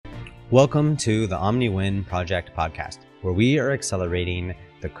Welcome to the OmniWin Project podcast, where we are accelerating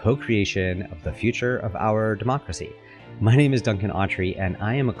the co-creation of the future of our democracy. My name is Duncan Autry, and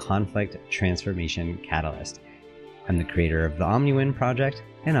I am a conflict transformation catalyst. I'm the creator of the OmniWin Project,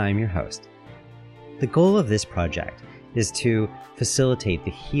 and I'm your host. The goal of this project is to facilitate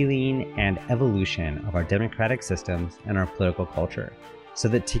the healing and evolution of our democratic systems and our political culture, so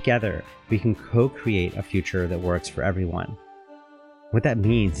that together we can co-create a future that works for everyone. What that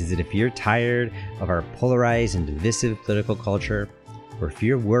means is that if you're tired of our polarized and divisive political culture, or if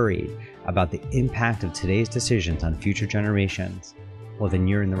you're worried about the impact of today's decisions on future generations, well, then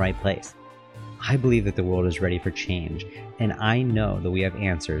you're in the right place. I believe that the world is ready for change, and I know that we have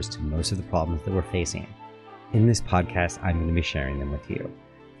answers to most of the problems that we're facing. In this podcast, I'm going to be sharing them with you.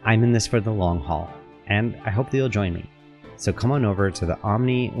 I'm in this for the long haul, and I hope that you'll join me. So come on over to the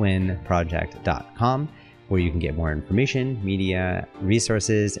omniwinproject.com, where you can get more information, media,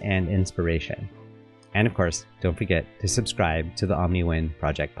 resources, and inspiration. And of course, don't forget to subscribe to the OmniWin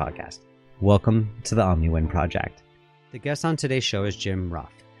Project podcast. Welcome to the OmniWin Project. The guest on today's show is Jim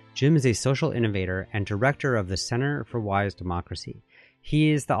Ruff. Jim is a social innovator and director of the Center for Wise Democracy.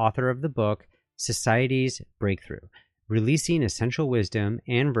 He is the author of the book, Society's Breakthrough, Releasing Essential Wisdom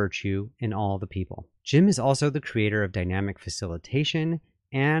and Virtue in All the People. Jim is also the creator of Dynamic Facilitation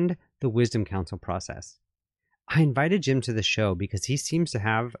and the Wisdom Council process. I invited Jim to the show because he seems to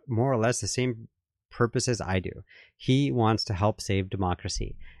have more or less the same purpose as I do. He wants to help save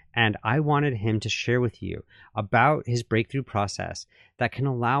democracy, and I wanted him to share with you about his breakthrough process that can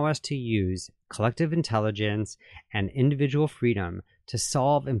allow us to use collective intelligence and individual freedom to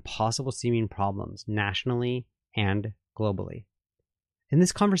solve impossible seeming problems nationally and globally. In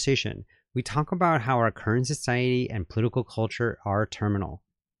this conversation, we talk about how our current society and political culture are terminal,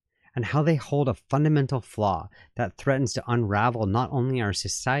 and how they hold a fundamental flaw that threatens to unravel not only our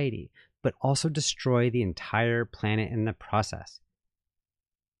society, but also destroy the entire planet in the process.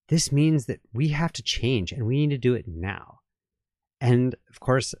 This means that we have to change, and we need to do it now. And of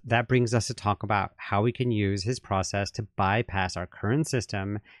course, that brings us to talk about how we can use his process to bypass our current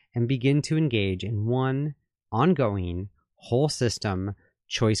system and begin to engage in one ongoing, whole system,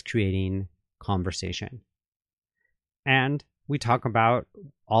 choice-creating conversation. And we talk about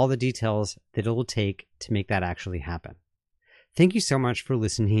all the details that it will take to make that actually happen. Thank you so much for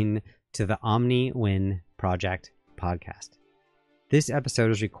listening to the OmniWin Project podcast. This episode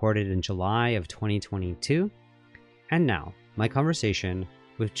was recorded in July of 2022. And now, my conversation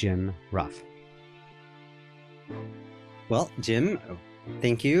with Jim Ruff. Well, Jim,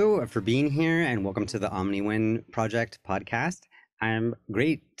 thank you for being here and welcome to the OmniWin Project podcast. I'm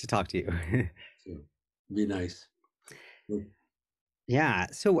great to talk to you. Be nice. Yeah.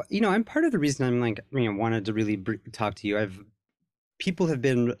 So, I'm part of the reason I'm wanted to really talk to you. People have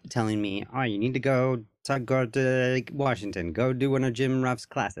been telling me, oh, you need to go to Washington, go do one of Jim Ruff's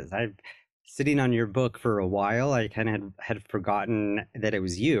classes. I've sitting on your book for a while. I kind of had forgotten that it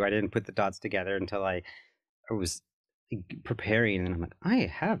was you. I didn't put the dots together until I was preparing, and I'm like, I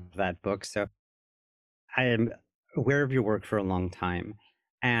have that book. So I am aware of your work for a long time,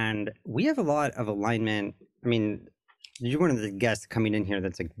 and we have a lot of alignment. I mean, you're one of the guests coming in here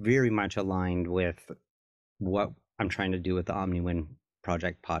that's very much aligned with what I'm trying to do with the OmniWin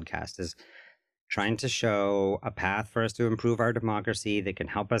Project podcast, is trying to show a path for us to improve our democracy that can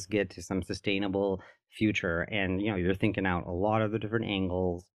help us get to some sustainable future. And, you're thinking out a lot of the different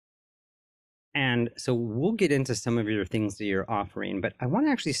angles. And so we'll get into some of your things that you're offering, but I want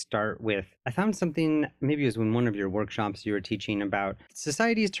to actually start with, I found something, maybe it was in one of your workshops you were teaching about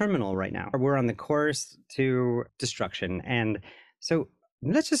society is terminal right now. We're on the course to destruction. And so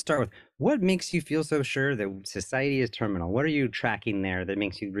let's just start with, what makes you feel so sure that society is terminal? What are you tracking there that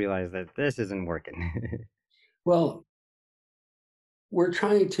makes you realize that this isn't working? Well, we're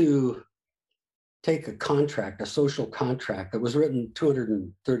trying to take a social contract that was written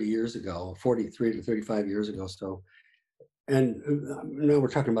 230 years ago, 43 to 35 years ago. So, and now we're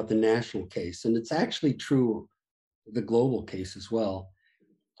talking about the national case, and it's actually true, the global case as well.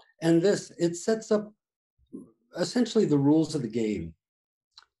 And it sets up essentially the rules of the game.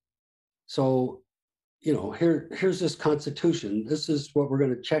 So, here's this constitution. This is what we're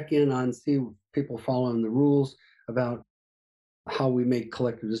going to check in on, see if people following the rules about how we make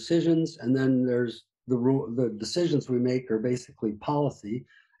collective decisions. And then there's the decisions we make are basically policy.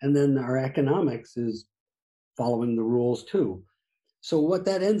 And then our economics is following the rules too. So what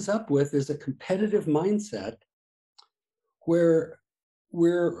that ends up with is a competitive mindset where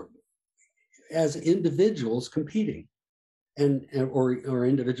we're, as individuals, competing, or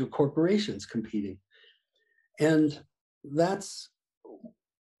individual corporations competing. And that's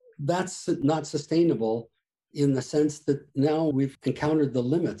that's not sustainable in the sense that now we've encountered the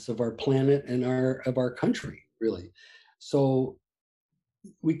limits of our planet and our country, really. So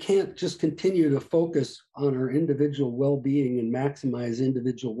we can't just continue to focus on our individual well-being and maximize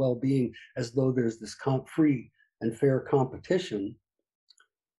individual well-being as though there's this free and fair competition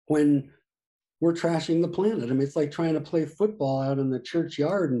when we're trashing the planet. I mean, it's like trying to play football out in the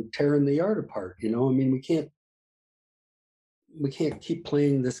churchyard and tearing the yard apart. I mean, we can't keep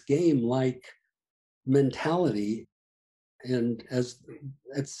playing this game like mentality. And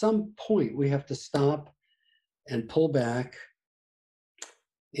at some point we have to stop and pull back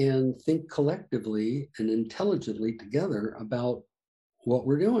and think collectively and intelligently together about what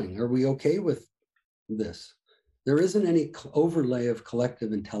we're doing. Are we okay with this? There isn't any overlay of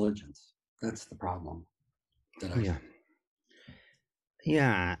collective intelligence. That's the problem.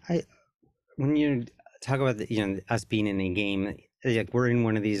 Yeah. When you talk about us being in a game, like we're in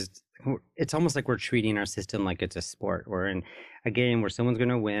one of these. It's almost like we're treating our system like it's a sport. We're in a game where someone's going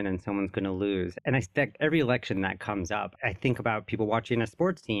to win and someone's going to lose. And I think every election that comes up, I think about people watching a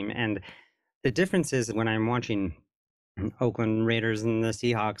sports team. And the difference is when I'm watching Oakland Raiders and the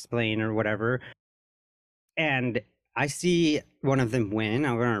Seahawks playing or whatever, and I see one of them win,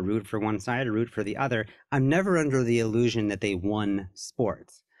 I'm going to root for one side or root for the other. I'm never under the illusion that they won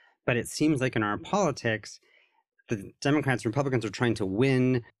sports. But it seems like in our politics, the Democrats, Republicans are trying to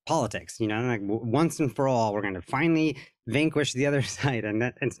win politics, like once and for all, we're going to finally vanquish the other side.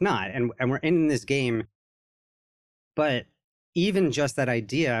 And it's not. And we're in this game. But even just that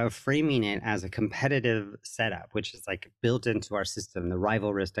idea of framing it as a competitive setup, which is like built into our system, the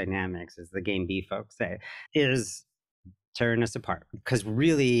rivalrous dynamics, as the Game B folks say, is tearing us apart. Because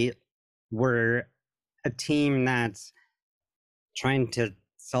really, we're a team that's trying to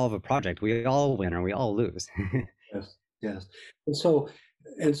solve a project. We all win or we all lose. Yes.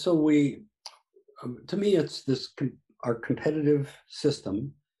 And so we, to me, it's our competitive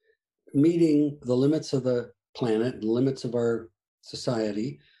system meeting the limits of the planet, the limits of our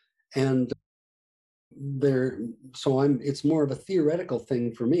society, and it's more of a theoretical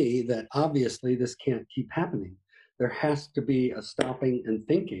thing for me that obviously this can't keep happening. There has to be a stopping and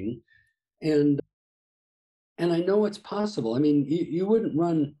thinking, and I know it's possible. I mean, you wouldn't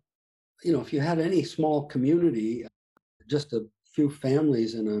run, if you had any small community, just a few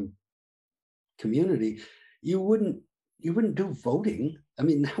families in a community, you wouldn't do voting. I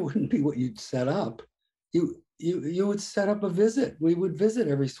mean, that wouldn't be what you'd set up. You would set up a visit. We would visit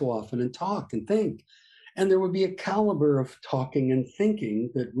every so often and talk and think. And there would be a caliber of talking and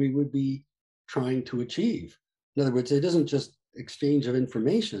thinking that we would be trying to achieve. In other words, it isn't just exchange of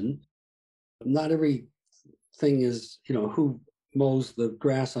information. Not every thing is, who mows the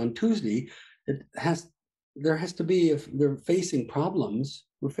grass on Tuesday. There has to be, if they're facing problems,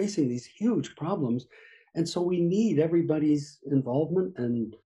 we're facing these huge problems. And so we need everybody's involvement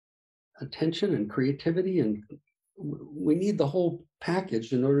and attention and creativity, and we need the whole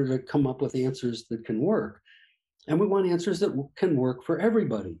package in order to come up with answers that can work. And we want answers that can work for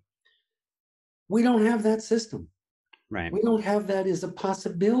everybody. We don't have that system. Right. We don't have that as a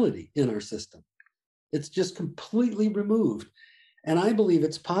possibility in our system. It's just completely removed. And I believe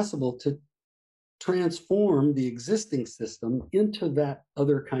it's possible to transform the existing system into that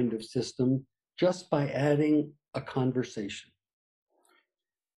other kind of system just by adding a conversation.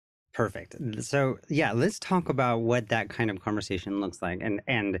 Perfect. So yeah, let's talk about what that kind of conversation looks like. And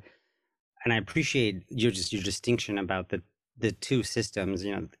I appreciate your distinction about the two systems,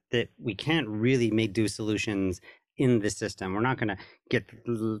 that we can't really make do solutions in the system. We're not going to get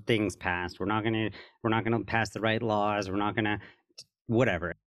things passed. We're not going to pass the right laws. We're not going to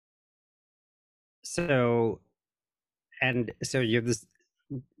whatever. So you have this,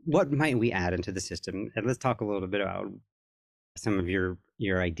 what might we add into the system? And let's talk a little bit about some of your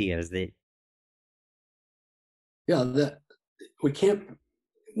ideas that. Yeah, that we can't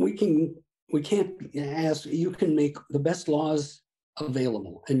ask, you can make the best laws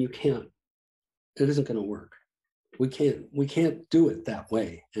available, and you can't. It isn't going to work. We can't do it that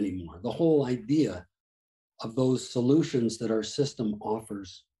way anymore. The whole idea of those solutions that our system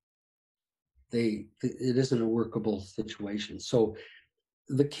offers, it isn't a workable situation. So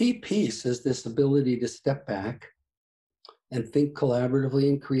the key piece is this ability to step back and think collaboratively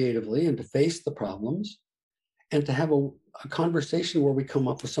and creatively, and to face the problems, and to have a conversation where we come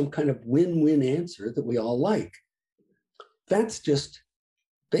up with some kind of win-win answer that we all like. That's just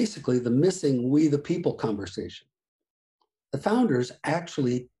basically the missing we the people conversation. The founders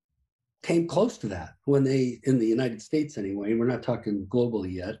actually came close to that when in the United States anyway, we're not talking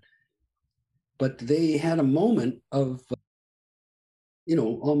globally yet, but they had a moment of,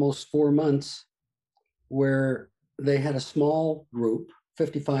 almost 4 months where they had a small group,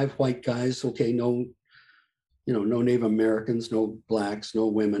 55 white guys, okay, no Native Americans, no blacks, no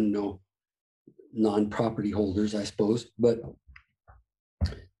women, no non-property holders, I suppose, but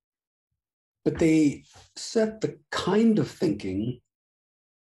they set the kind of thinking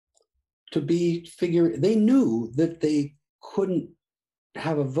to be they knew that they couldn't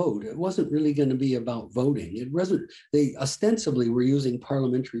have a vote. It wasn't really going to be about voting. It wasn't, they ostensibly were using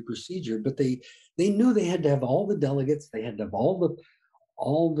parliamentary procedure, but they knew they had to have all the delegates, they had to have all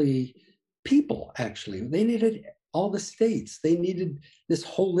the people, actually. They needed all the states. They needed this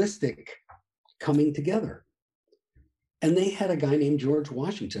holistic coming together. And they had a guy named George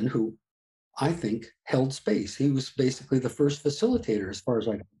Washington who I think held space. He was basically the first facilitator, as far as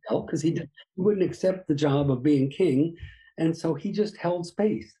I can tell, because he wouldn't accept the job of being king. And so he just held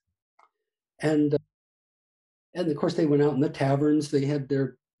space. And of course, they went out in the taverns. They had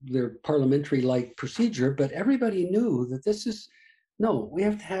their parliamentary-like procedure, but everybody knew that we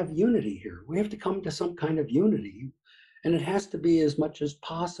have to have unity here. We have to come to some kind of unity, and it has to be as much as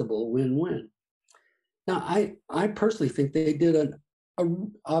possible win-win. Now, I personally think they did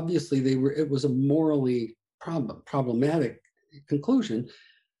obviously it was a morally problematic conclusion,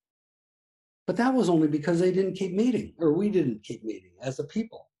 but that was only because they didn't keep meeting, or we didn't keep meeting as a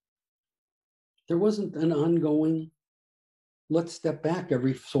people. There wasn't an ongoing, let's step back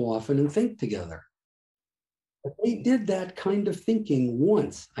every so often and think together. But they did that kind of thinking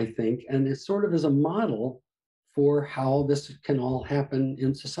once, I think, and it sort of is a model for how this can all happen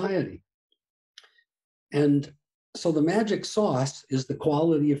in society. And so the magic sauce is the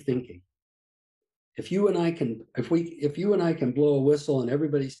quality of thinking. If you and I can blow a whistle and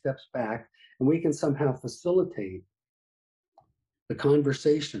everybody steps back, and we can somehow facilitate the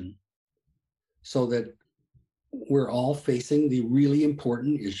conversation so that we're all facing the really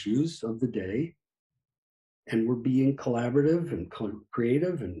important issues of the day, and we're being collaborative and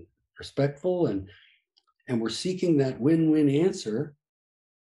creative and respectful, and we're seeking that win-win answer.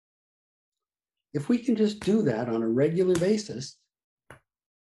 If we can just do that on a regular basis,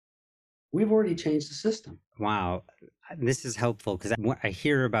 we've already changed the system. Wow. This is helpful because I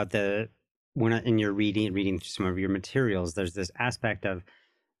hear about in your reading some of your materials, there's this aspect of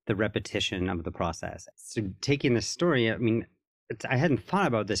the repetition of the process. So taking this story, I mean, I hadn't thought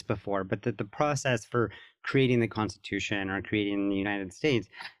about this before, but the process for creating the Constitution or creating the United States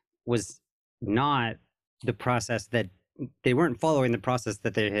was not the process that they weren't following the process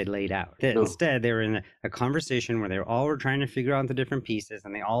that they had laid out. No. Instead, they were in a conversation where they all were trying to figure out the different pieces,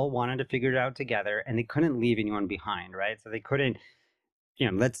 and they all wanted to figure it out together, and they couldn't leave anyone behind, right? So they couldn't,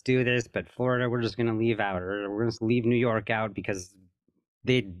 let's do this, but Florida, we're just going to leave out, or we're going to leave New York out because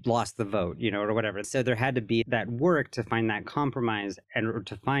they'd lost the vote, or whatever. So there had to be that work to find that compromise and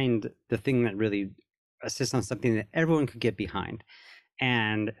to find the thing that really assists on something that everyone could get behind.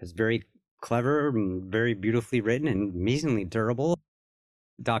 And it's very clever and very beautifully written and amazingly durable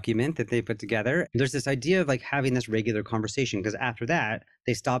document that they put together. There's this idea of like having this regular conversation, because after that,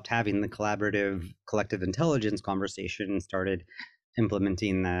 they stopped having the collaborative collective intelligence conversation and started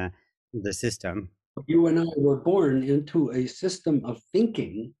implementing the system. You and I were born into a system of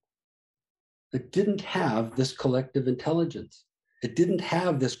thinking that didn't have this collective intelligence. It didn't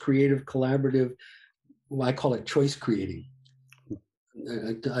have this creative, collaborative, I call it choice creating.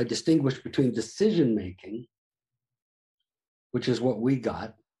 I distinguish between decision-making, which is what we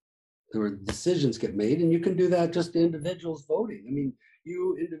got. There were decisions get made, and you can do that just individuals voting. I mean,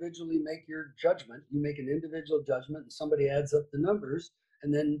 you individually make your judgment. You make an individual judgment, and somebody adds up the numbers,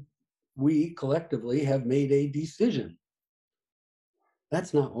 and then we collectively have made a decision.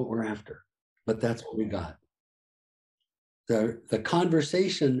 That's not what we're after, but that's what we got. The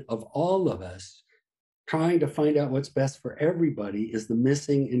conversation of all of us trying to find out what's best for everybody is the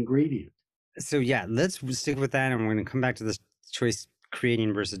missing ingredient. So yeah, let's stick with that, and we're going to come back to this choice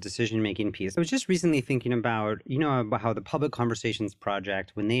creating versus decision-making piece. I was just recently thinking about, about how the Public Conversations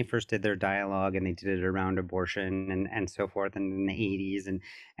Project, when they first did their dialogue and they did it around abortion and so forth in the 80s,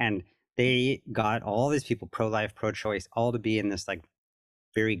 and they got all these people, pro-life, pro-choice, all to be in this like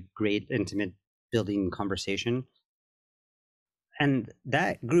very great, intimate building conversation. And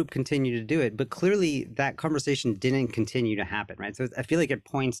that group continued to do it, but clearly that conversation didn't continue to happen, right? So I feel like it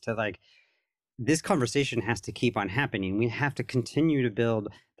points to like, this conversation has to keep on happening. We have to continue to build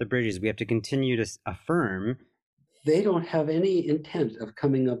the bridges. We have to continue to affirm. They don't have any intent of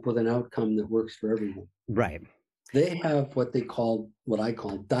coming up with an outcome that works for everyone. Right. They have what I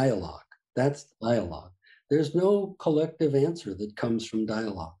call dialogue. That's dialogue. There's no collective answer that comes from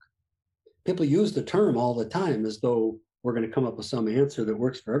dialogue. People use the term all the time as though we're going to come up with some answer that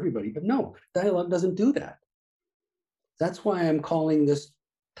works for everybody. But no, dialogue doesn't do that. That's why I'm calling this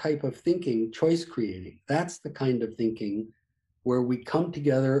type of thinking choice creating. That's the kind of thinking where we come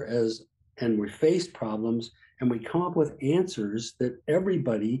together and we face problems and we come up with answers that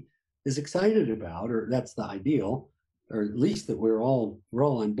everybody is excited about, or that's the ideal, or at least that we're all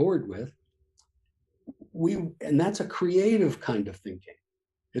on board with. And that's a creative kind of thinking.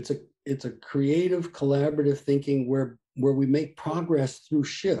 It's a creative, collaborative thinking where we make progress through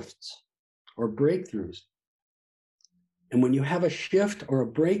shifts or breakthroughs. And when you have a shift or a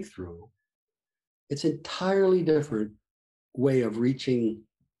breakthrough, it's entirely different way of reaching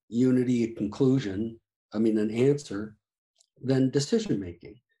unity, conclusion, an answer, than decision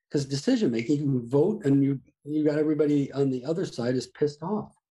making. Because decision making, you vote and you got everybody on the other side is pissed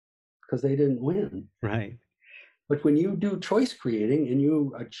off because they didn't win. Right. But when you do choice creating and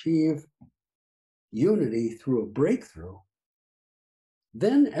you achieve unity through a breakthrough,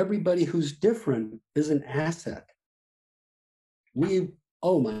 then everybody who's different is an asset.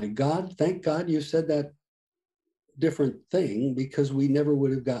 Oh my God, thank God you said that different thing, because we never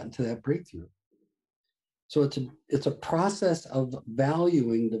would have gotten to that breakthrough. So it's a process of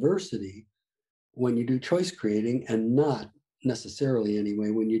valuing diversity when you do choice creating, and not necessarily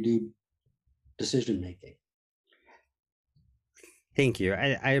anyway when you do decision making. Thank you.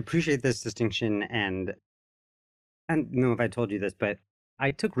 I appreciate this distinction, and I don't know if I told you this, but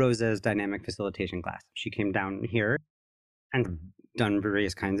I took Rosa's dynamic facilitation class. She came down here and done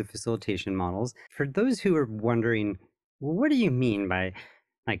various kinds of facilitation models. For those who are wondering, well, what do you mean by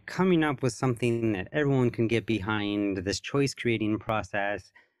like coming up with something that everyone can get behind, this choice creating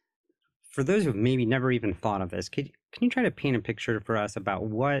process? For those who've maybe never even thought of this, can you try to paint a picture for us about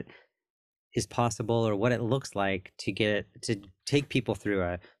what is possible or what it looks like to take people through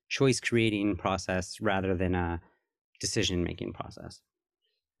a choice creating process rather than a decision making process?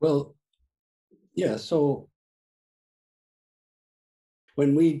 Well, yeah, so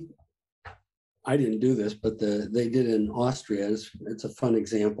I didn't do this, but they did in Austria. It's a fun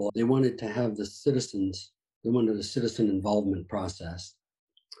example. They wanted to have a citizen involvement process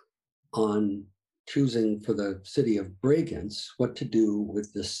on choosing for the city of Bregenz what to do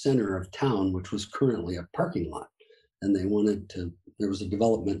with the center of town, which was currently a parking lot. And there was a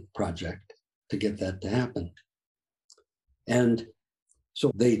development project to get that to happen. And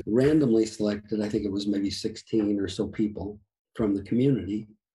so they randomly selected, I think it was maybe 16 or so people from the community.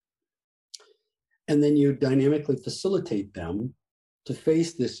 And then you dynamically facilitate them to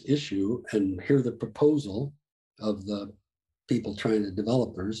face this issue and hear the proposal of the people the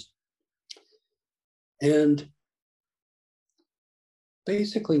developers. And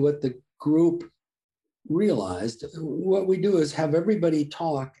basically what the group realized, what we do is have everybody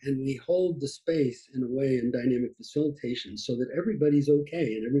talk, and we hold the space in a way in dynamic facilitation so that everybody's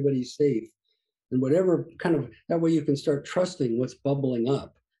okay and everybody's safe. And whatever that way you can start trusting what's bubbling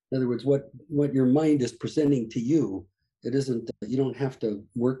up. In other words, what your mind is presenting to you. It isn't, you don't have to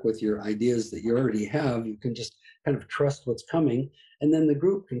work with your ideas that you already have. You can just kind of trust what's coming. And then the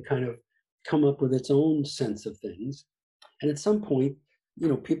group can kind of come up with its own sense of things. And at some point,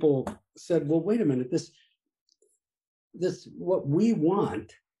 people said, well, wait a minute, this what we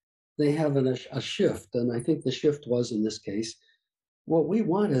want, they have a shift. And I think the shift was, in this case, what we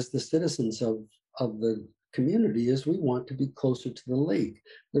want as the citizens of the community is we want to be closer to the lake.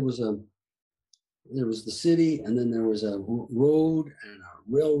 There was the city, and then there was a road and a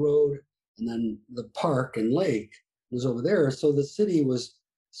railroad, and then the park and lake was over there. So the city was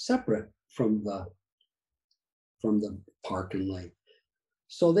separate from the park and lake.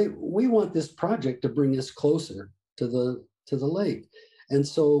 So we want this project to bring us closer to the lake. And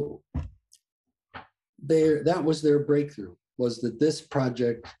so that was their breakthrough, was that this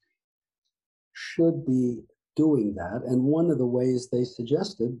project should be doing that. And one of the ways they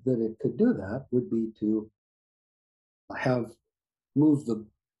suggested that it could do that would be to move the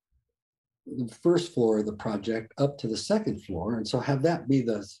first floor of the project up to the second floor. And so have that be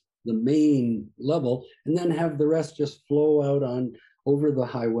the main level, and then have the rest just flow out over the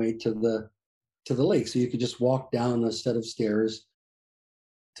highway to the lake. So you could just walk down a set of stairs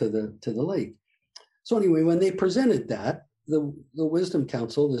to the lake. So anyway, when they presented that, the Wisdom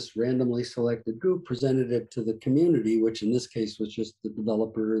Council, this randomly selected group, presented it to the community, which in this case was just the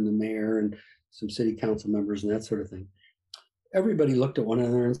developer and the mayor and some city council members and that sort of thing. Everybody looked at one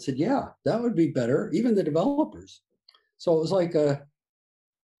another and said, yeah, that would be better, even the developers. So it was like it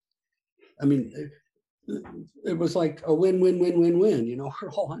was like a win-win-win-win-win.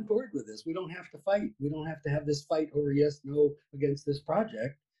 We're all on board with this. We don't have to fight. We don't have to have this fight over yes, no against this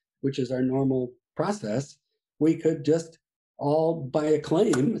project, which is our normal process. we could just all by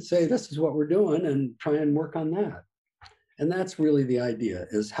acclaim say this is what we're doing and try and work on that. And that's really the idea,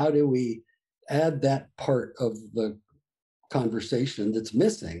 is how do we add that part of the conversation that's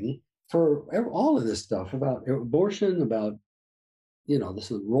missing for all of this stuff about abortion, about, this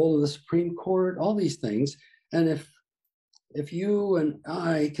is the role of the Supreme Court, all these things. And if you and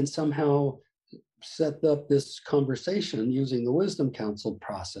I can somehow set up this conversation using the Wisdom Council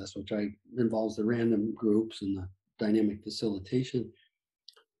process, which involves the random groups and the dynamic facilitation,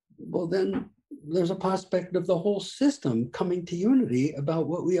 well, then there's a prospect of the whole system coming to unity about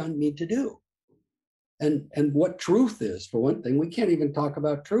what we need to do. And what truth is. For one thing, we can't even talk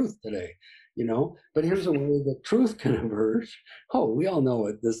about truth today, but here's a way that truth can emerge. Oh, we all know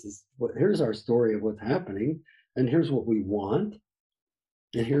it. Here's our story of what's happening, and here's what we want,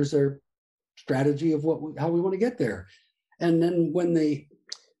 and here's our strategy of how we want to get there. And then when the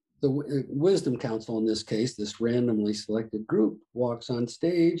Wisdom Council, in this case, this randomly selected group, walks on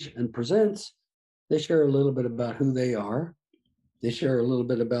stage and presents, they share a little bit about who they are. They share a little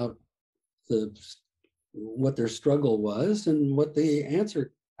bit about what their struggle was and what the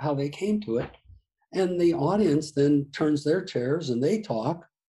answer, how they came to it. And the audience then turns their chairs and they talk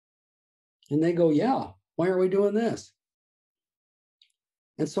and they go, yeah, why are we doing this?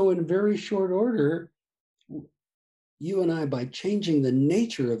 And so in very short order, you and I, by changing the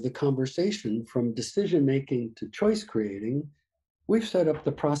nature of the conversation from decision-making to choice-creating, we've set up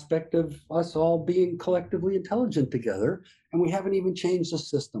the prospect of us all being collectively intelligent together, and we haven't even changed the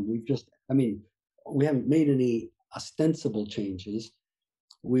system. We haven't made any ostensible changes.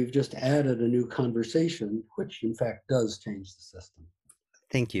 We've just added a new conversation, which in fact does change the system.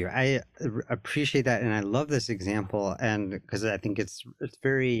 Thank you. I appreciate that, and I love this example, and because I think it's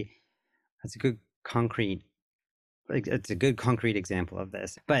a good concrete example of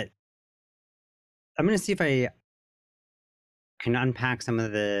this. But I'm going to see if I can unpack some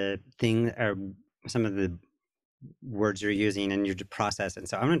of the things or some of the words you're using in your process. And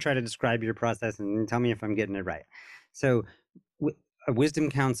so I'm going to try to describe your process and tell me if I'm getting it right. So a Wisdom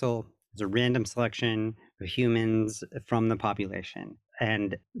Council is a random selection of humans from the population,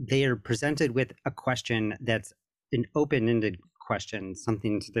 and they are presented with a question that's an open-ended question,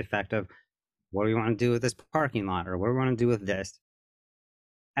 something to the effect of, what do we want to do with this parking lot? Or what do we want to do with this?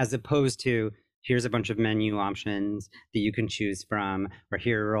 As opposed to, here's a bunch of menu options that you can choose from, or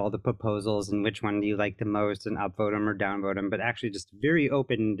here are all the proposals and which one do you like the most, and upvote them or downvote them, but actually just very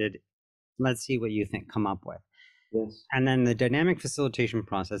open-ended, let's see what you think, come up with. Yes. And then the dynamic facilitation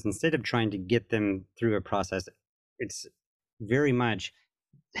process, instead of trying to get them through a process, it's very much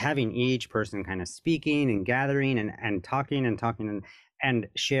having each person kind of speaking and gathering and talking and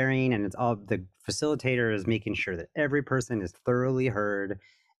sharing, and it's all the facilitator is making sure that every person is thoroughly heard.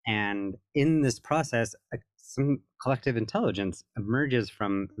 And in this process, some collective intelligence emerges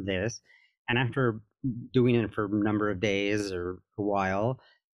from this. And after doing it for a number of days or a while,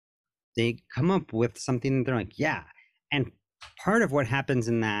 they come up with something that they're like, yeah. And part of what happens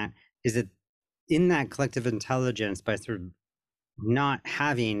in that is that in that collective intelligence, by sort of not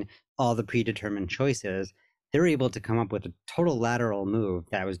having all the predetermined choices, they're able to come up with a total lateral move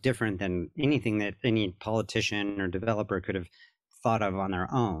that was different than anything that any politician or developer could have thought of on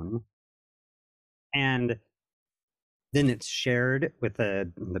their own. And then it's shared with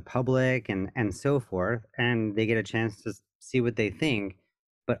the public and so forth, and they get a chance to see what they think.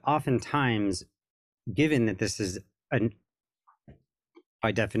 But oftentimes, given that this is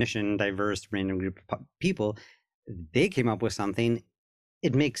by definition diverse random group of people, they came up with something,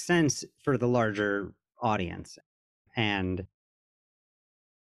 it makes sense for the larger audience. And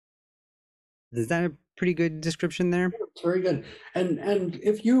is that a pretty good description there? It's very good. And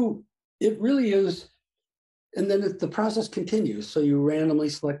it really is. And then the process continues. So you randomly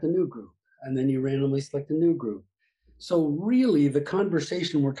select a new group, and then you randomly select a new group. So really the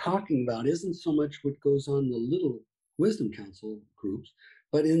conversation we're talking about isn't so much what goes on in the little Wisdom Council groups,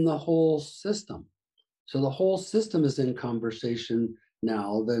 but in the whole system. So the whole system is in conversation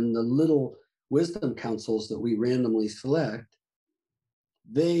now. Then the little Wisdom Councils that we randomly select,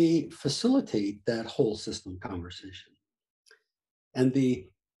 they facilitate that whole system conversation. And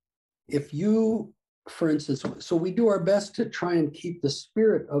if you, for instance, so we do our best to try and keep the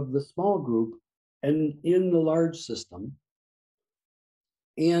spirit of the small group and in the large system.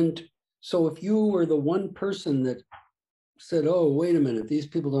 And so if you were the one person that said, oh, wait a minute, these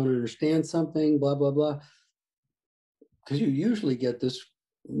people don't understand something, blah, blah, blah, because you usually get this,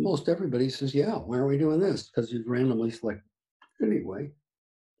 most everybody says, yeah, why are we doing this? Because you've randomly selected anyway.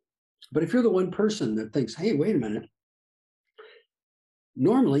 But if you're the one person that thinks, hey, wait a minute,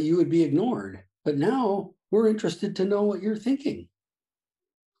 normally you would be ignored, but now we're interested to know what you're thinking.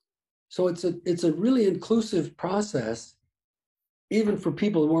 So it's a really inclusive process, even for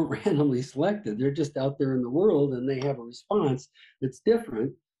people who weren't randomly selected. They're just out there in the world and they have a response that's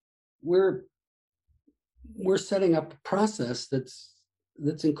different. We're setting up a process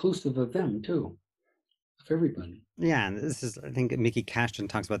that's inclusive of them too, of everybody. Yeah, and this is, I think Mickey Cashton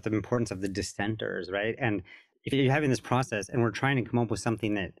talks about the importance of the dissenters, right? And if you're having this process and we're trying to come up with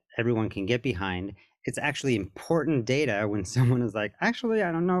something that everyone can get behind, it's actually important data when someone is like, actually,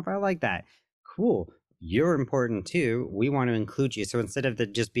 I don't know if I like that. Cool. You're important too. We want to include you. So instead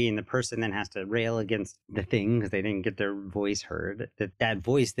of just being the person that has to rail against the thing because they didn't get their voice heard, that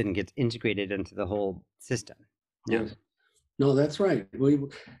voice then gets integrated into the whole system. Yeah. Yes. No, that's right.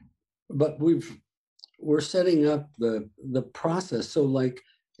 We're setting up the process. So like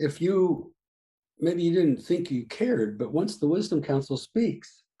if maybe you didn't think you cared, but once the Wisdom Council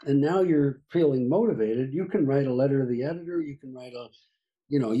speaks and now you're feeling motivated, you can write a letter to the editor, you can write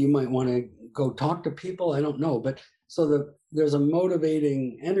you might want to go talk to people. I don't know. But so there's a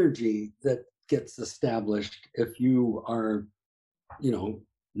motivating energy that gets established if you are,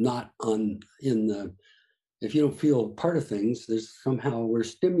 not if you don't feel part of things, there's somehow we're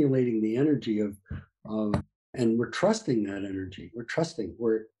stimulating the energy of and we're trusting that energy. We're trusting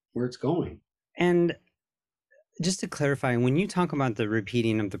where it's going. And just to clarify, when you talk about the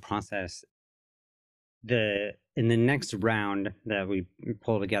repeating of the process, in the next round that we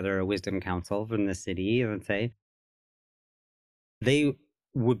pull together a wisdom council from the city, let's say, they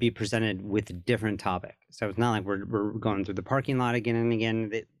would be presented with a different topic. So it's not like we're going through the parking lot again and again.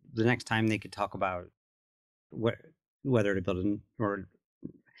 The next time they could talk about whether to build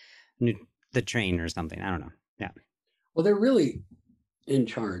the train or something. I don't know. Yeah. Well, they're really in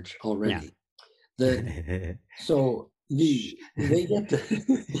charge already. Yeah. So they get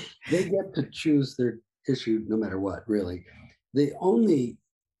to choose their issue no matter what, really.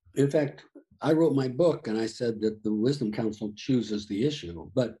 In fact, I wrote my book and I said that the Wisdom Council chooses the issue,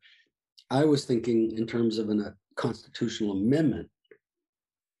 but I was thinking in terms of a constitutional amendment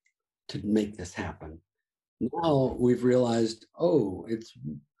to make this happen. Now we've realized, it's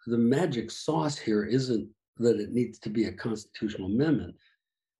the magic sauce here isn't that it needs to be a constitutional amendment.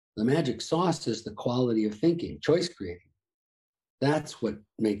 The magic sauce is the quality of thinking, choice creating. That's what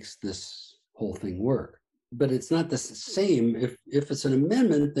makes this whole thing work. But it's not the same. If it's an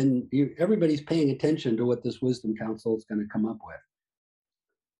amendment, then everybody's paying attention to what this Wisdom Council is going to come up with.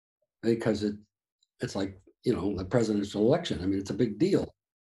 Because it's like, the presidential election. I mean, it's a big deal.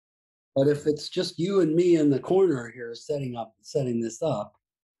 But if it's just you and me in the corner here setting this up,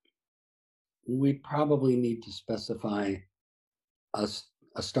 we probably need to specify a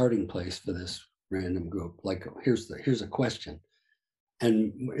starting place for this random group. Like, here's a question.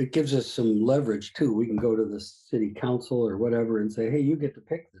 And it gives us some leverage too. We can go to the city council or whatever and say, hey, you get to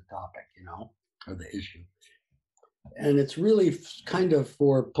pick the topic, or the issue. And it's really kind of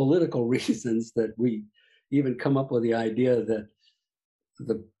for political reasons that we even come up with the idea that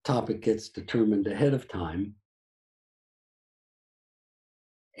the topic gets determined ahead of time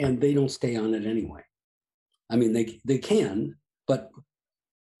and they don't stay on it anyway. I mean, they can, but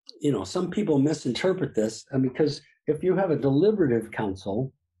some people misinterpret this. I mean, because if you have a deliberative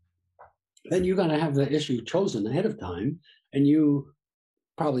council, then you got to have the issue chosen ahead of time, and you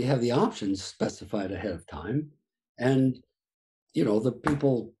probably have the options specified ahead of time. And, the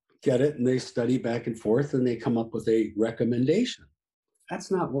people get it and they study back and forth and they come up with a recommendation. That's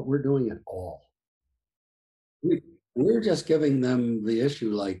not what we're doing at all. We're just giving them the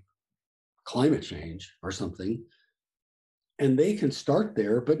issue like climate change or something. And they can start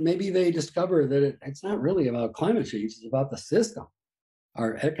there, but maybe they discover that it's not really about climate change, it's about the system,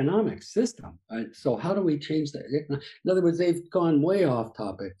 our economic system. Right? So how do we change that? In other words, they've gone way off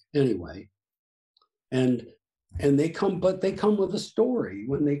topic anyway. And they come with a story.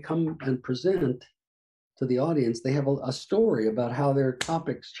 When they come and present to the audience, they have a story about how their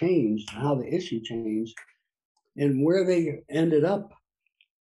topics changed, how the issue changed, and where they ended up.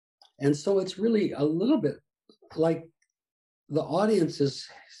 And so it's really a little bit like the audience is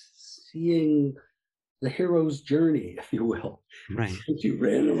seeing the hero's journey, if you will. Right. You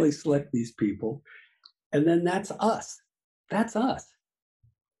randomly select these people, and then that's us. That's us.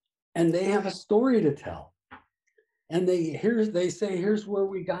 And they have a story to tell. And they say, here's where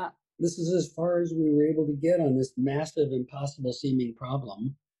we got. This is as far as we were able to get on this massive, impossible seeming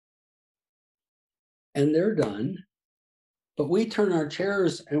problem. And they're done. But we turn our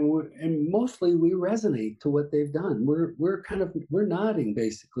chairs and mostly we resonate to what they've done. We're nodding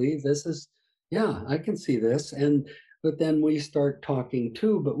basically. This is, yeah, I can see this. But then we start talking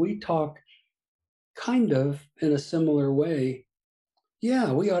too, but we talk kind of in a similar way,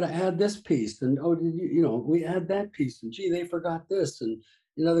 yeah, we ought to add this piece. And oh, did we add that piece. And gee, they forgot this. And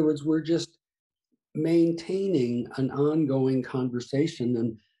in other words, we're just maintaining an ongoing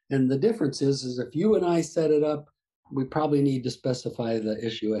conversation. And the difference is if you and I set it up, we probably need to specify the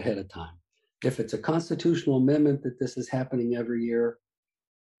issue ahead of time. If it's a constitutional amendment that this is happening every year,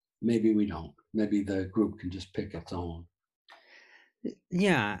 maybe we don't. Maybe the group can just pick its own.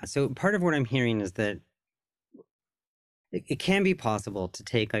 Yeah. So part of what I'm hearing is that it can be possible to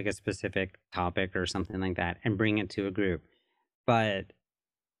take like a specific topic or something like that and bring it to a group. But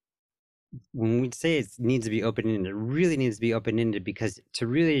when we say it needs to be open-ended, it really needs to be open-ended, because to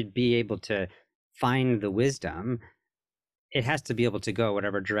really be able to find the wisdom, it has to be able to go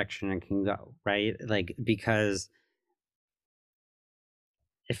whatever direction it can go, right? Like, because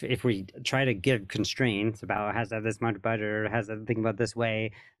if we try to give constraints about it has to have this much budget, has to think about this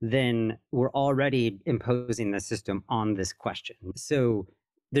way, then we're already imposing the system on this question. So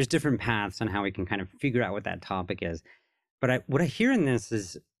there's different paths on how we can kind of figure out what that topic is. But what I hear in this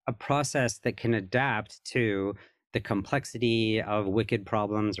is a process that can adapt to the complexity of wicked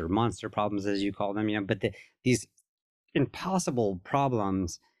problems, or monster problems, as you call them, but these impossible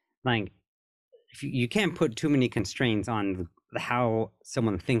problems, like, if you can't put too many constraints on how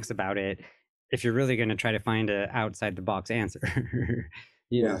someone thinks about it if you're really going to try to find a outside the box answer.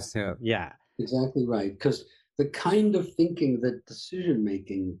 So yeah, exactly right. Because the kind of thinking that decision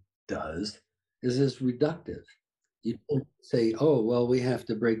making does is reductive. You can't say, oh, well, we have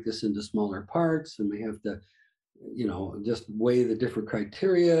to break this into smaller parts, and we have to just weigh the different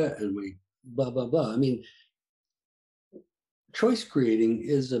criteria, and we blah blah blah. I mean, choice creating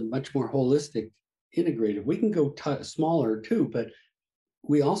is a much more holistic, integrated. We can go smaller too, but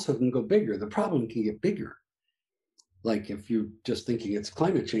we also can go bigger. The problem can get bigger. Like if you're just thinking it's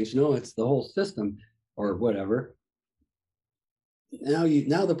climate change, no, it's the whole system or whatever. Now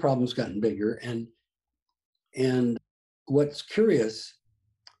the problem's gotten bigger, and what's curious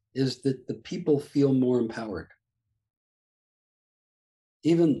is that the people feel more empowered.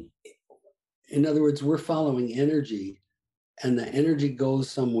 Even, in other words, we're following energy, and the energy goes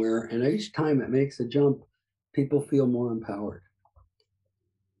somewhere, and each time it makes a jump, people feel more empowered,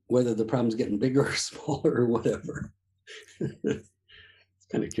 whether the problem's getting bigger or smaller or whatever. It's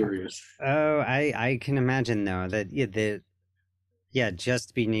kind of curious. Oh, I can imagine though that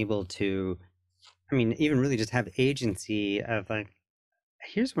just being able to, I mean, even really just have agency of like,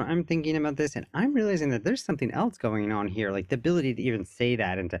 here's what I'm thinking about this, and I'm realizing that there's something else going on here. Like the ability to even say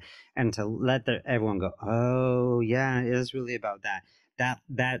that, and to let everyone go, oh yeah, it is really about that.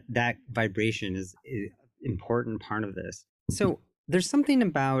 That vibration is an important part of this. So there's something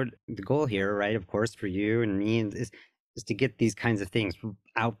about the goal here, right? Of course, for you and me, is to get these kinds of things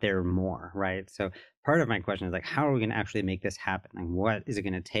out there more, right? So part of my question is like, how are we going to actually make this happen? Like, what is it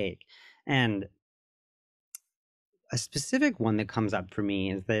going to take? And a specific one that comes up for me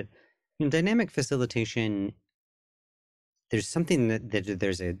is that in dynamic facilitation, there's something that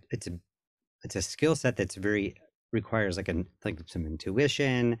it's a skill set that's very requires like some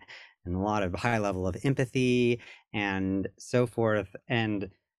intuition and a lot of high level of empathy and so forth. And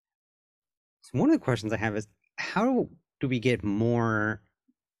so one of the questions I have is, how do we get more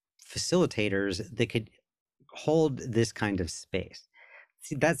facilitators that could hold this kind of space?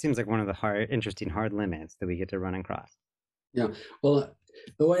 See, that seems like one of the interesting hard limits that we get to run across. Yeah. Well,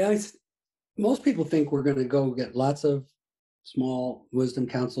 the way most people think we're going to go get lots of small wisdom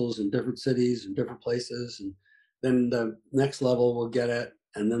councils in different cities and different places, and then the next level will get it,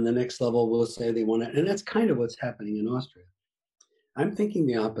 and then the next level will say they want it. And that's kind of what's happening in Austria. I'm thinking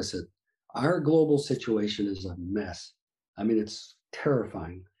the opposite. Our global situation is a mess. I mean, it's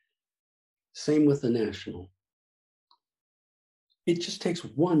terrifying. Same with the national. It just takes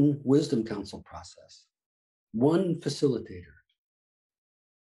one wisdom council process, one facilitator,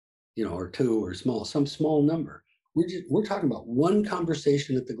 or two, or some small number. We're talking about one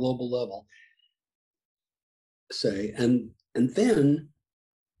conversation at the global level, say, and then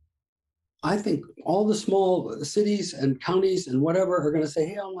I think all the small cities and counties and whatever are going to say,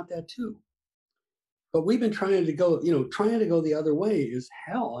 hey, I want that too. But we've been trying to go the other way is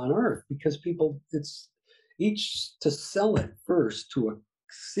hell on earth, because people, it's each to sell it first to a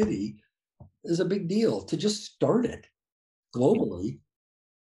city is a big deal. To just start it globally,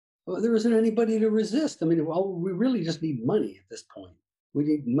 well, there isn't anybody to resist. I mean, well, we really just need money at this point. We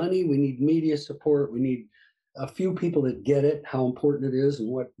need money. We need media support. We need a few people that get it, how important it is and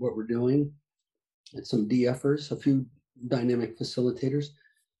what we're doing. And some DFers, a few dynamic facilitators.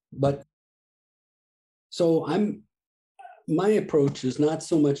 But so my approach is not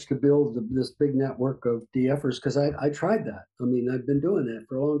so much to build this big network of DFers, because I tried that. I mean, I've been doing that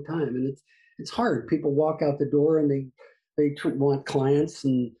for a long time, and it's hard. People walk out the door and they want clients,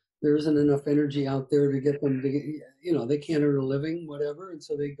 and there isn't enough energy out there to get them to get, they can't earn a living, whatever, and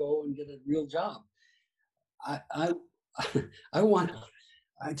so they go and get a real job. I I want,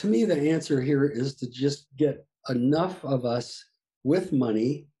 to me, the answer here is to just get enough of us with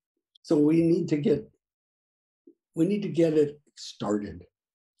money. So we need to get it started,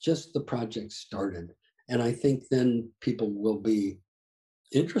 just the project started. And I think then people will be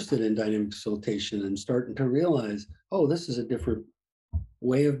interested in dynamic facilitation and starting to realize, oh, this is a different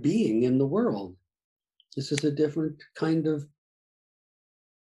way of being in the world. This is a different kind of,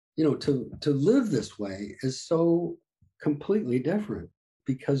 to live this way is so completely different,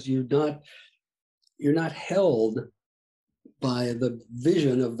 because you're not held by the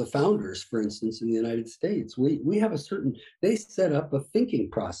vision of the founders, for instance, in the United States. We have they set up a thinking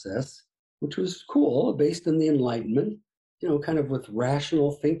process, which was cool, based on the Enlightenment, kind of with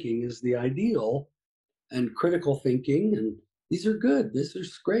rational thinking is the ideal, and critical thinking, and these are good, this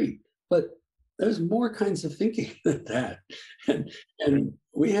is great. But there's more kinds of thinking than that. And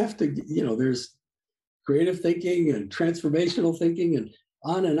we have to, there's creative thinking and transformational thinking and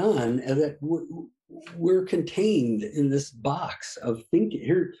on, and that we're contained in this box of thinking.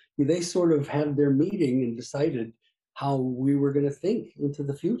 Here, they sort of had their meeting and decided how we were going to think into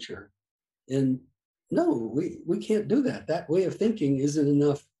the future. And no, we can't do that. That way of thinking isn't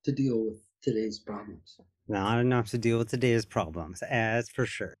enough to deal with today's problems. Not enough to deal with today's problems, as for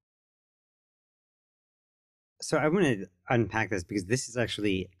sure. So I want to unpack this, because this is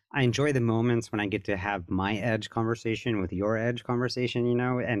actually, I enjoy the moments when I get to have my edge conversation with your edge conversation,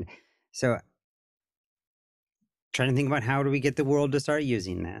 and so trying to think about how do we get the world to start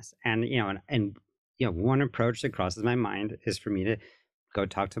using this. And, one approach that crosses my mind is for me to go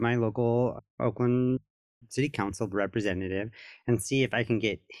talk to my local Oakland City Council representative and see if I can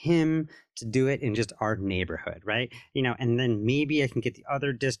get him to do it in just our neighborhood, right? And then maybe I can get the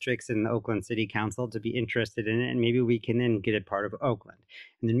other districts in the Oakland City Council to be interested in it, and maybe we can then get it part of Oakland.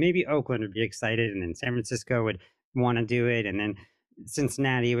 And then maybe Oakland would be excited, and then San Francisco would want to do it, and then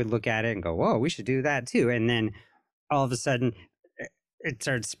Cincinnati would look at it and go, whoa, we should do that too. And then all of a sudden it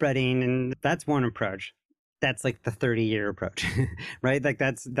starts spreading, and that's one approach. That's like the 30-year approach, right? Like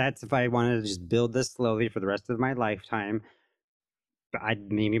that's if I wanted to just build this slowly for the rest of my lifetime,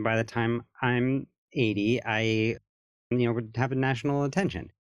 maybe by the time I'm 80, I would have a national attention.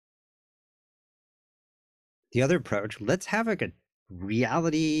 The other approach, let's have like a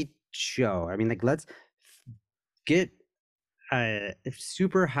reality show. I mean, like, let's get a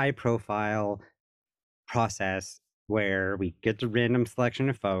super high profile process where we get the random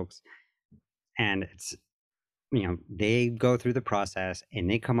selection of folks, and it's, they go through the process and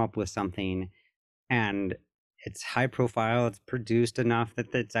they come up with something, and it's high profile, it's produced enough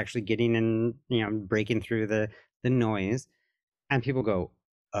that it's actually getting in, breaking through the noise, and people go,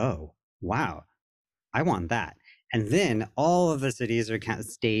 oh, wow, I want that. And then all of the cities or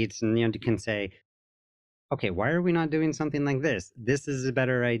states and can say, okay, why are we not doing something like this? This is a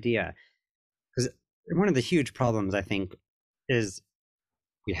better idea. Because one of the huge problems, I think, is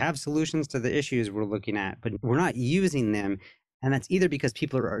we have solutions to the issues we're looking at, but we're not using them. And that's either because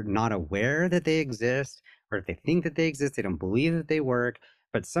people are not aware that they exist, or if they think that they exist, they don't believe that they work.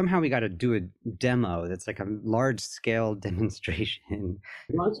 But somehow we got to do a demo that's like a large scale demonstration.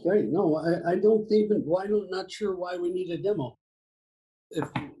 Well, that's great. No, I don't even, not sure why we need a demo. If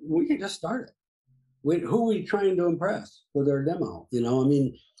we can just start it. Who are we trying to impress with our demo? I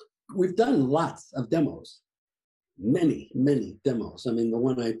mean, we've done lots of demos. Many demos. I mean, the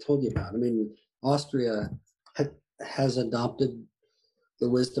one I told you about. I mean, Austria has adopted the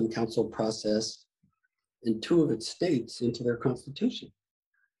Wisdom Council process in 2 of its states into their constitution,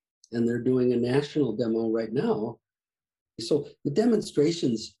 and they're doing a national demo right now. So the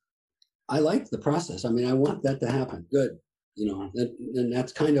demonstrations, I like the process. I mean, I want that to happen. Good, and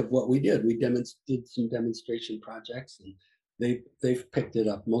that's kind of what we did. We did some demonstration projects, and they've picked it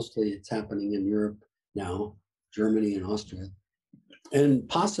up. Mostly, it's happening in Europe now. Germany and Austria, and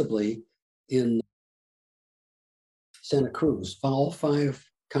possibly in Santa Cruz. All 5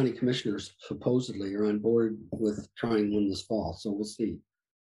 county commissioners supposedly are on board with trying one this fall, so we'll see.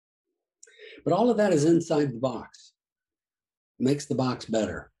 But all of that is inside the box. It makes the box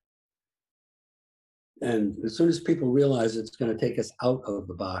better. And as soon as people realize it's going to take us out of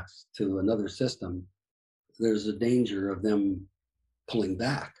the box to another system, there's a danger of them pulling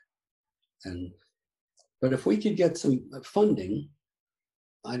back. But if we could get some funding,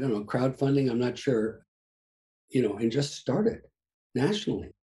 I don't know, crowdfunding, I'm not sure, and just start it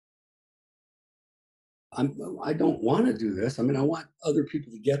nationally. I don't want to do this. I mean, I want other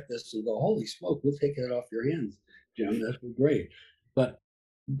people to get this and go, holy smoke, we'll take it off your hands, Jim. That's great. But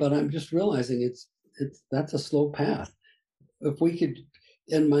I'm just realizing that's a slow path. If we could,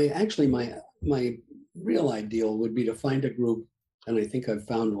 and my real ideal would be to find a group, and I think I've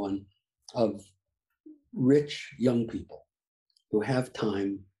found one, of rich young people who have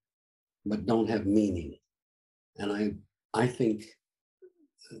time but don't have meaning. And I think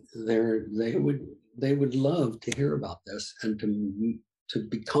they would love to hear about this and to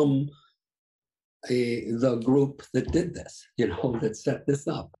become the group that did this, that set this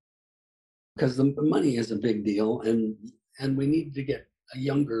up. Because the money is a big deal, and we need to get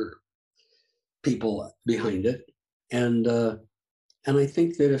younger people behind it. And I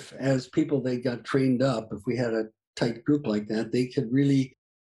think that if, as people, they got trained up, if we had a tight group like that, they could really,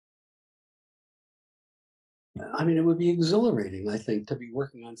 I mean, it would be exhilarating, I think, to be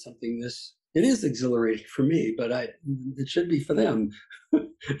working on something this. It is exhilarating for me, but it should be for them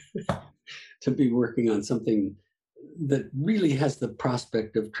to be working on something that really has the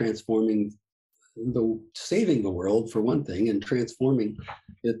prospect of saving the world, for one thing, and transforming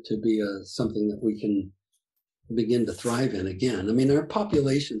it to be something that we can begin to thrive in again. I mean, our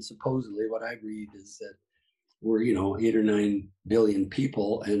population, supposedly, what I read is that we're 8 or 9 billion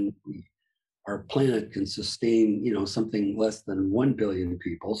people, and our planet can sustain something less than 1 billion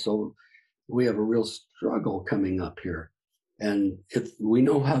people. So we have a real struggle coming up here, and we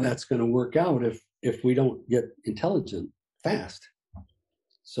know how that's going to work out if we don't get intelligent fast.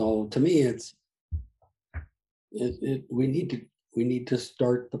 So to me, we need to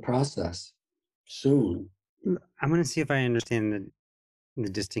start the process soon. I'm going to see if I understand the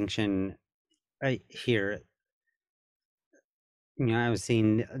distinction right here. I was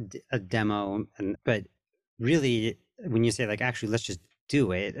seeing a demo, but really, when you say actually, let's just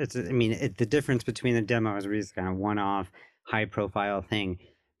do it. The difference between the demo is really kind of one-off, high-profile thing,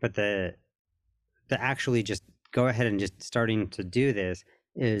 but the actually just go ahead and just starting to do this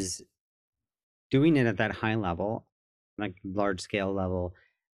is doing it at that high level, large-scale level,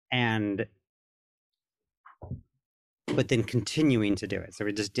 but then continuing to do it. So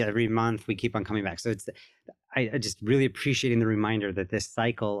we just every month we keep on coming back. So I just really appreciating the reminder that this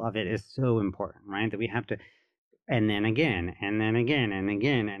cycle of it is so important, right? That we have to, and then again, and then again, and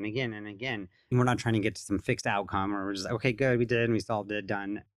again, and again, and again. And we're not trying to get to some fixed outcome, or we're just okay, good, we did, and we solved it,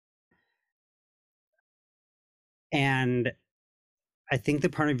 done. And I think the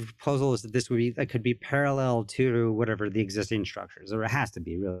part of your proposal is that this could be parallel to whatever the existing structures, or it has to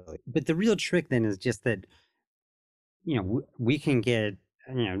be, really. But the real trick then is just that, we can get,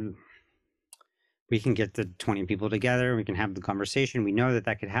 we can get the 20 people together, we can have the conversation, we know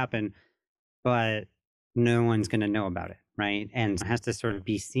that could happen, but no one's going to know about it, right? And it has to sort of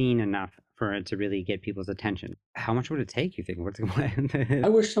be seen enough for it to really get people's attention. How much would it take, you think? I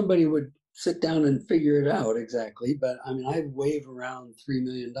wish somebody would sit down and figure it out exactly, but I mean, I wave around $3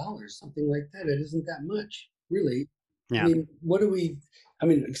 million, something like that. It isn't that much, really. Yeah. I mean, what do we,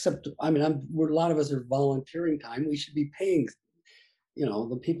 except, a lot of us are volunteering time. We should be paying, a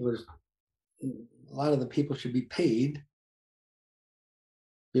lot of the people should be paid.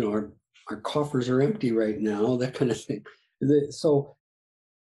 Our coffers are empty right now, that kind of thing. We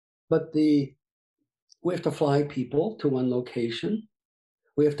have to fly people to one location.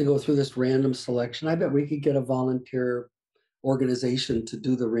 We have to go through this random selection. I bet we could get a volunteer organization to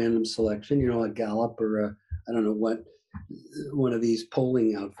do the random selection, a Gallup or I don't know what, one of these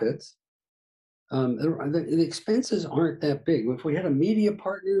polling outfits. The expenses aren't that big. If we had a media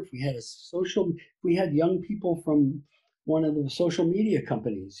partner, if we had young people from one of the social media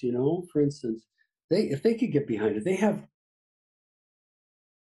companies, for instance, if they could get behind it,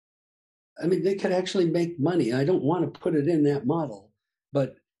 they could actually make money. I don't want to put it in that model,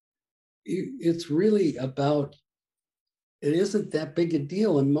 but it's really about, it isn't that big a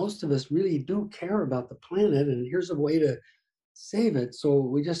deal. And most of us really do care about the planet, and here's a way to save it. So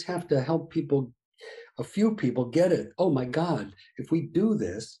we just have to help a few people get it. Oh my God, if we do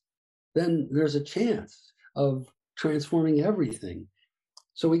this, then there's a chance of transforming everything.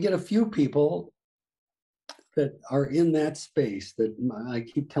 So we get a few people that are in that space that I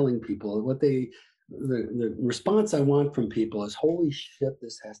keep telling people the response I want from people is, holy shit,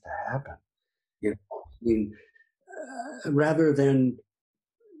 this has to happen. Rather than,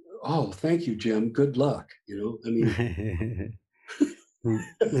 oh, thank you, Jim, good luck. I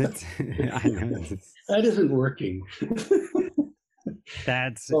know. That isn't working.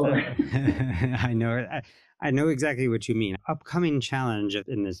 That's So, I know exactly what you mean. Upcoming challenge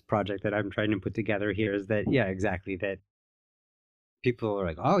in this project that I'm trying to put together here is that, yeah, exactly, that people are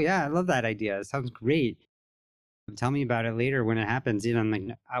like, oh yeah, I love that idea. It sounds great. Tell me about it later when it happens. You know, I'm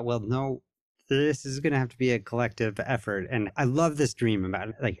like, well, no, this is going to have to be a collective effort. And I love this dream about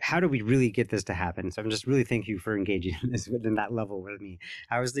it. Like, how do we really get this to happen? So I'm just really thank you for engaging in this within that level with me.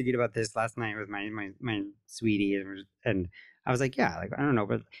 I was thinking about this last night with my sweetie, and I was like, yeah, like, I don't know,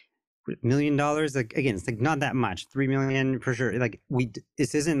 but $1 million, like, again, it's like not that much, 3 million for sure. Like,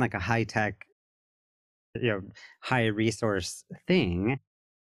 this isn't like a high tech, you know, high resource thing.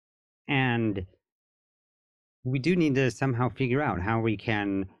 And we do need to somehow figure out how we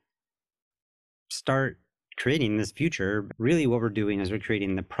can start creating this future. Really, what we're doing is we're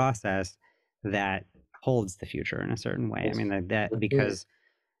creating the process that holds the future in a certain way. I mean, that because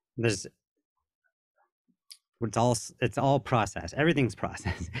there's it's all process. Everything's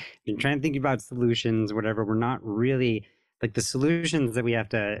process. You're trying to think about solutions, whatever. We're not really like the solutions that we have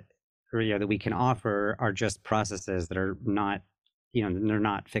to, or, you know, that we can offer are just processes that are not, you know, they're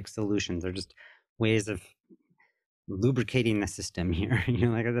not fixed solutions. They're just ways of lubricating the system here. You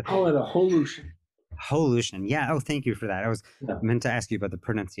know, like call it a holution. Holution. Yeah. Oh, thank you for that. I was meant to ask you about the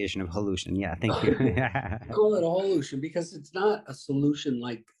pronunciation of holution. Yeah. Thank you. Call it a holution because it's not a solution.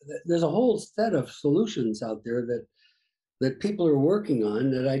 Like there's a whole set of solutions out there that people are working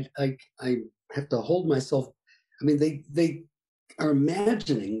on that I have to hold myself. I mean, they are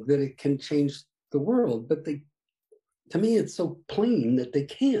imagining that it can change the world, but to me, it's so plain that they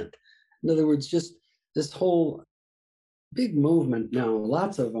can't. In other words, just this whole big movement now,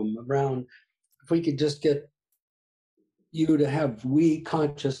 lots of them around. If we could just get you to have we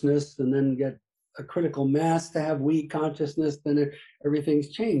consciousness and then get a critical mass to have we consciousness, then everything's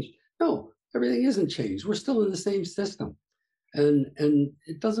changed. No, everything isn't changed. We're still in the same system. And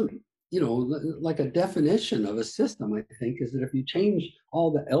it doesn't, you know, like a definition of a system, I think, is that if you change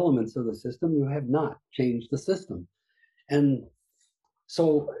all the elements of the system, you have not changed the system. And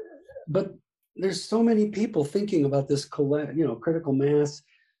so, but there's so many people thinking about this, you know, critical mass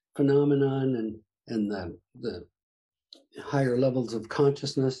phenomenon and the higher levels of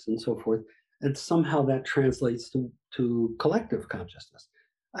consciousness and so forth, and somehow that translates to collective consciousness.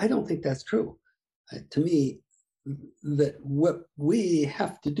 I don't think that's true. To me, that what we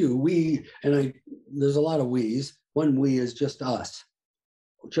have to do, there's a lot of we's. One we is just us.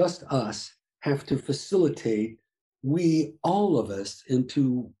 Just us have to facilitate all of us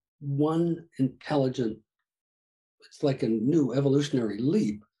into one intelligent, it's like a new evolutionary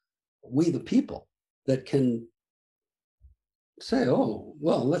leap, we the people that can say, oh,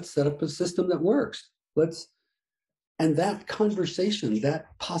 well, let's set up a system that works. And that conversation, that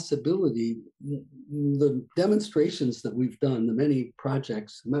possibility, the demonstrations that we've done, the many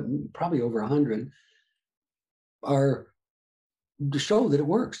projects, probably over 100, are to show that it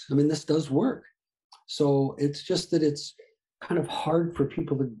works. I mean, this does work. So it's just that it's kind of hard for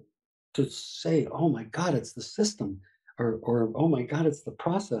people to say, oh my God, it's the system, or oh my God, it's the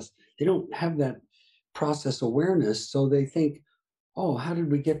process. They don't have that process awareness. So they think, oh, how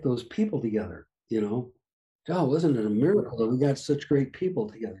did we get those people together? You know, oh, wasn't it a miracle that we got such great people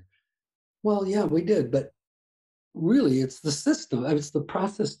together? Well, yeah, we did. But really, it's the system. It's the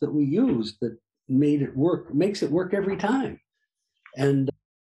process that we use that made it work, makes it work every time. And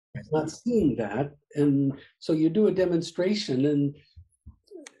it's not seeing that. And so you do a demonstration and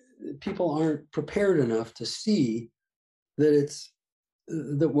people aren't prepared enough to see that it's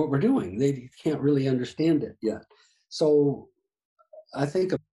that what we're doing. They can't really understand it yet. So I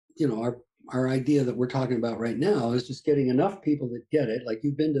think, you know, our idea that we're talking about right now is just getting enough people that get it, like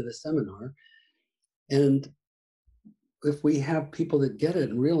you've been to the seminar. And if we have people that get it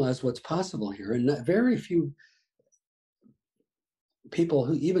and realize what's possible here, and very few people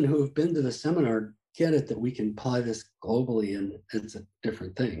who have been to the seminar get it that we can apply this globally and it's a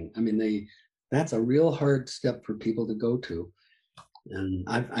different thing. I mean, that's a real hard step for people to go to. And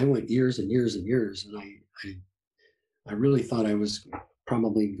I went years and years and years, and I really thought I was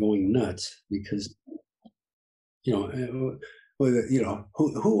probably going nuts because, you know,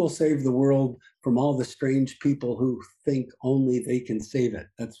 who will save the world from all the strange people who think only they can save it?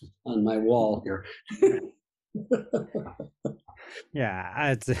 That's on my wall here.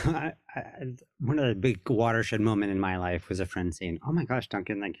 Yeah, it's one of the big watershed moment in my life was a friend saying, "Oh my gosh,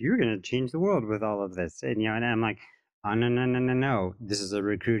 Duncan, like you're going to change the world with all of this," and you know, and I'm like, "Oh no! This is a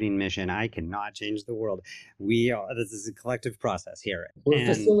recruiting mission. I cannot change the world. This is a collective process here. We're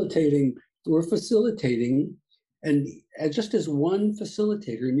facilitating, and just as one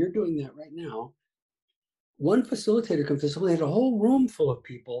facilitator, and you're doing that right now. one facilitator can facilitate a whole room full of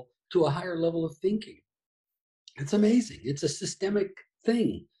people to a higher level of thinking. It's amazing. It's a systemic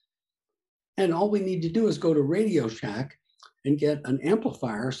thing. And all we need to do is go to Radio Shack and get an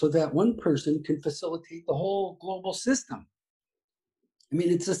amplifier so that one person can facilitate the whole global system. I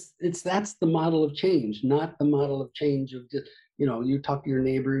mean, that's the model of change, not the model of change of just, you talk to your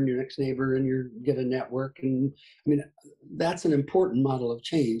neighbor and your next neighbor and you get a network. And I mean, that's an important model of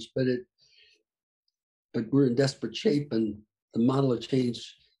change, but we're in desperate shape, and the model of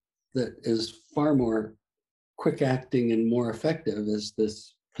change that is far more quick acting and more effective is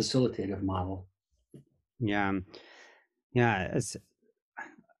this facilitative model. Yeah. I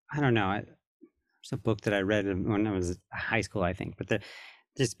don't know. It's a book that I read when I was in high school, I think, but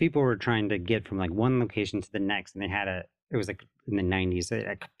just people were trying to get from like one location to the next, and they had it was like in the 90s,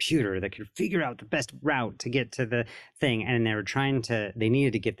 a computer that could figure out the best route to get to the thing. And they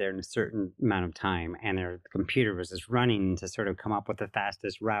needed to get there in a certain amount of time. And the computer was just running to sort of come up with the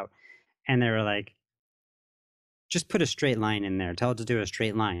fastest route. And they were like, just put a straight line in there, tell it to do a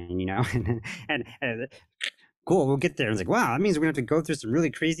straight line, and cool, we'll get there. And it's like, wow, that means we're gonna have to go through some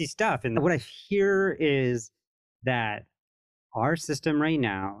really crazy stuff. And what I hear is that our system right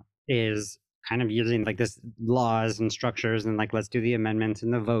now is kind of using like this laws and structures and like, let's do the amendments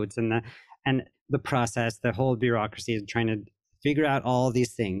and the votes and the process, the whole bureaucracy is trying to figure out all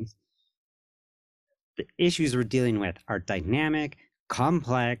these things. The issues we're dealing with are dynamic,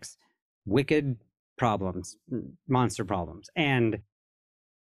 complex, wicked problems, monster problems. And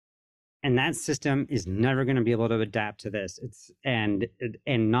that system is never going to be able to adapt to this.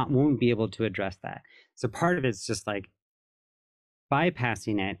 Won't be able to address that. So part of it's just like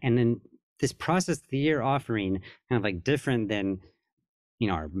bypassing it. And then this process that you're offering kind of like different than,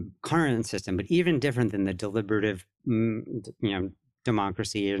 our current system, but even different than the deliberative,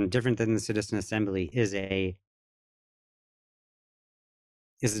 democracy, and different than the citizen assembly is a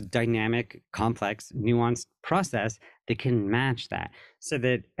dynamic, complex, nuanced process that can match that.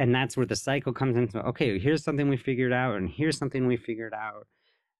 And that's where the cycle comes into, okay, here's something we figured out, and here's something we figured out.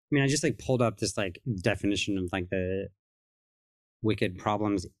 I mean, I just like pulled up this like definition of like the wicked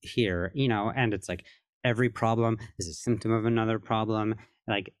problems here, and it's like every problem is a symptom of another problem.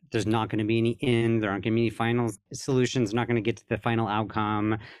 Like there's not going to be any end, there aren't going to be any final solutions, not going to get to the final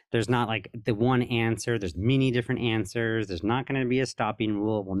outcome. There's not like the one answer, there's many different answers. There's not going to be a stopping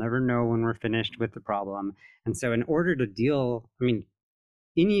rule. We'll never know when we're finished with the problem. And so in order to deal,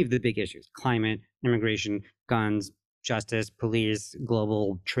 any of the big issues, climate, immigration, guns, justice, police,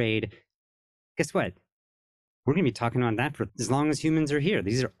 global trade, guess what? We're going to be talking about that for as long as humans are here.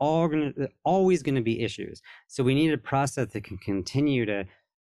 These are always going to be issues. So we need a process that can continue to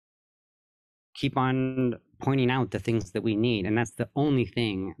keep on pointing out the things that we need. And that's the only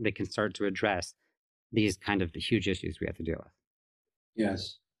thing that can start to address these kind of huge issues we have to deal with.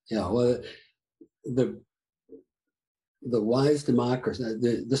 Yes. Yeah. Well, the wise democracy,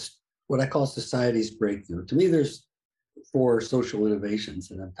 this what I call society's breakthrough. To me, there's 4 social innovations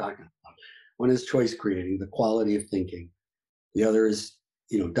that I'm talking about. One is choice creating, the quality of thinking. The other is,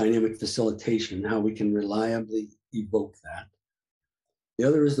 dynamic facilitation, how we can reliably evoke that. The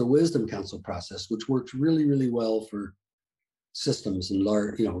other is the wisdom council process, which works really, really well for systems and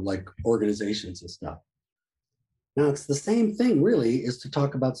large, like organizations and stuff. Now, it's the same thing, really, is to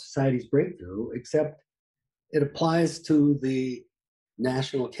talk about society's breakthrough, except it applies to the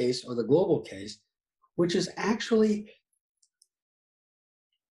national case or the global case, which is actually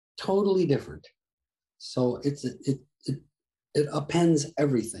totally different. So it appends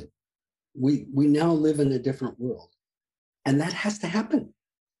everything. We now live in a different world, and that has to happen.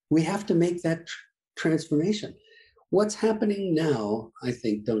 We have to make that transformation. What's happening now, I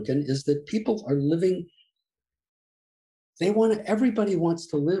think, Duncan, is that people are living. Everybody wants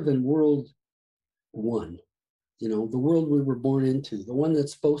to live in world 1. The world we were born into, the one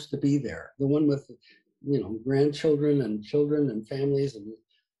that's supposed to be there, the one with, grandchildren and children and families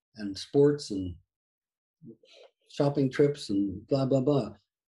and sports and shopping trips and blah, blah, blah.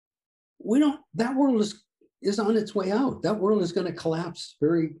 That world is on its way out. That world is going to collapse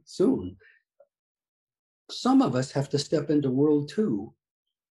very soon. Some of us have to step into world 2.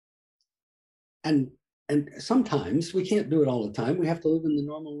 And sometimes we can't do it all the time. We have to live in the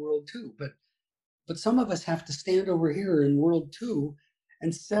normal world too. But some of us have to stand over here in world 2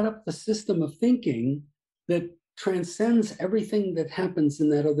 and set up the system of thinking that transcends everything that happens in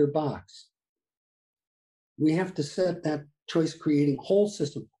that other box. We have to set that choice creating whole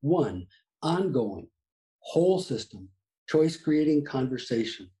system, 1, ongoing, whole system, choice creating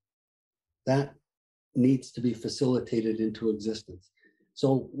conversation. That needs to be facilitated into existence.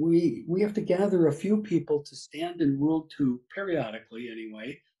 So we have to gather a few people to stand in World 2 periodically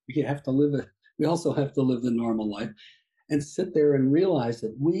anyway. We also have to live the normal life and sit there and realize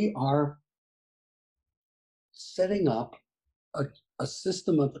that we are setting up a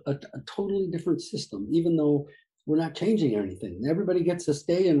system of a totally different system, even though we're not changing anything. Everybody gets to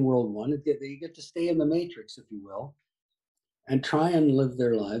stay in World 1. They get to stay in the matrix, if you will, and try and live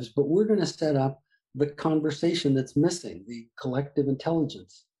their lives. But we're going to set up the conversation that's missing, the collective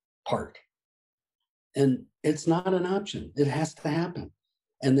intelligence part. And it's not an option. It has to happen.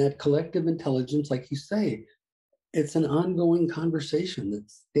 And that collective intelligence, like you say, it's an ongoing conversation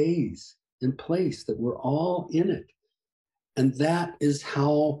that stays in place, that we're all in it. And that is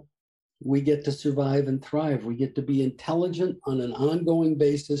how we get to survive and thrive. We get to be intelligent on an ongoing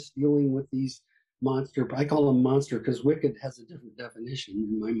basis, dealing with these I call them monster because wicked has a different definition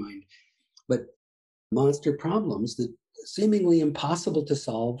in my mind, but monster problems that seemingly impossible to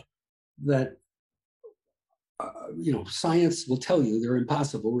solve, that science will tell you they're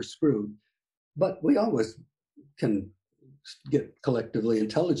impossible, we're screwed, but we always can get collectively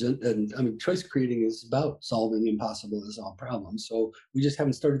intelligent. And I mean, choice creating is about solving impossible to solve problems. So we just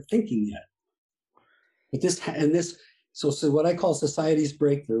haven't started thinking yet. But so what I call society's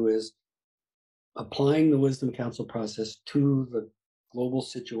breakthrough is applying the Wisdom Council process to the global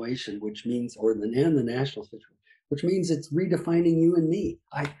situation, which means, and the national situation, which means it's redefining you and me.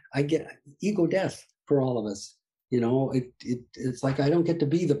 I get ego death for all of us. It's like I don't get to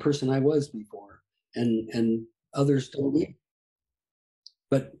be the person I was before, and others don't need.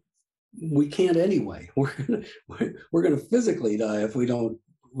 But we can't anyway. We're gonna physically die if we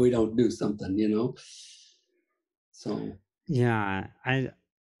don't do something. So yeah, I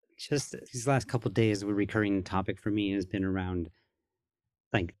just these last couple of days, a recurring topic for me has been around,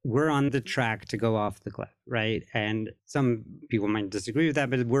 like, we're on the track to go off the cliff, right? And some people might disagree with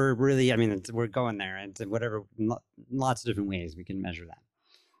that, but we're really, we're going there, and whatever, lots of different ways we can measure that.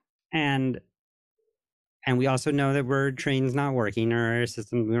 And we also know that our train's not working, or our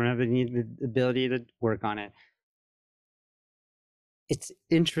system, we don't have the ability to work on it. It's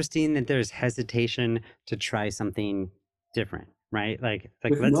interesting that there's hesitation to try something different, right? Like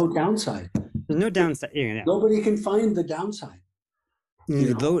with no downside. There's no downside. Yeah. Nobody can find the downside.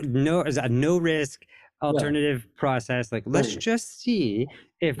 No risk alternative process. Like, let's just see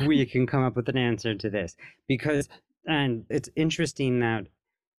if we can come up with an answer to this. And it's interesting that,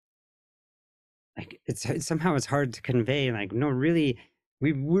 like, it's hard to convey, like, no, really,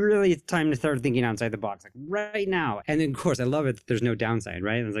 it's time to start thinking outside the box, like, right now. And then, of course, I love it that there's no downside,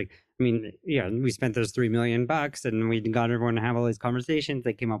 right? It's like, we spent those $3 million and we got everyone to have all these conversations.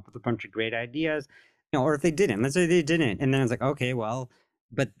 They came up with a bunch of great ideas, or if they didn't, let's say they didn't. And then it's like, okay, well,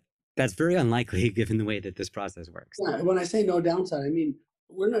 but that's very unlikely given the way that this process works. Yeah, when I say no downside, I mean,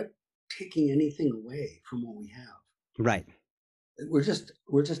 we're not taking anything away from what we have. Right. We're just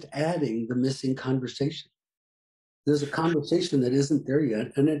adding the missing conversation. There's a conversation that isn't there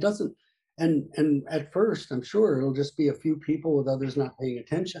yet, and it doesn't. And at first, I'm sure it'll just be a few people with others not paying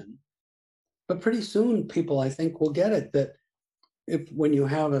attention. But pretty soon, people, I think, will get it, that when you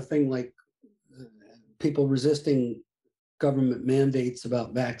have a thing like people resisting government mandates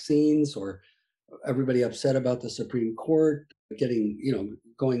about vaccines, or everybody upset about the Supreme Court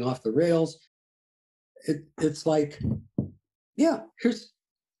going off the rails, it's like, yeah, here's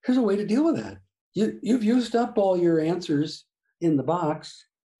a way to deal with that. You've used up all your answers in the box.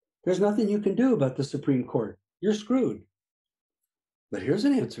 There's nothing you can do about the Supreme Court. You're screwed. But here's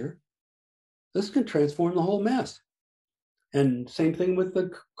an answer. This can transform the whole mess. And same thing with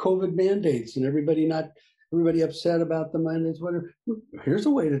the COVID mandates and everybody upset about the mandates, whatever. Here's a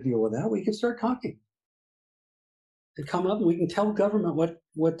way to deal with that. We can start talking and come up, and we can tell government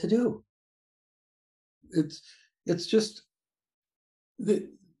what to do. It's just that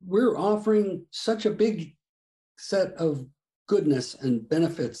we're offering such a big set of goodness and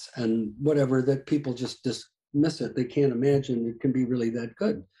benefits and whatever that people just dismiss it. They can't imagine it can be really that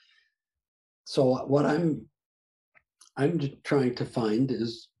good. So what I'm trying to find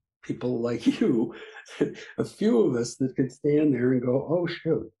is people like you, a few of us that could stand there and go, oh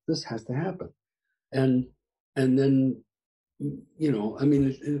shoot, this has to happen. And then,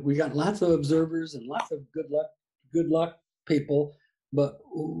 we got lots of observers and lots of good luck people, but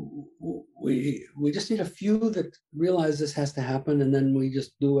we just need a few that realize this has to happen, and then we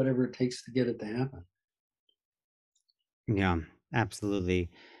just do whatever it takes to get it to happen. Yeah, absolutely.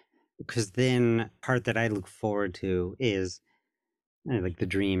 Because then part that I look forward to is, like, the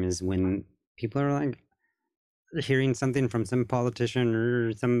dream is when people are like hearing something from some politician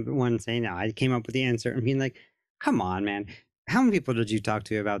or someone saying, I came up with the answer, and being like, come on, man. how many people did you talk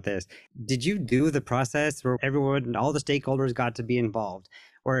to about this? Did you do the process where everyone, all the stakeholders got to be involved?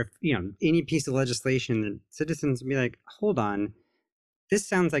 Or if, any piece of legislation that citizens would be like, hold on, this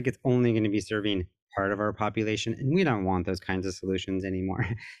sounds like it's only going to be serving part of our population, and we don't want those kinds of solutions anymore.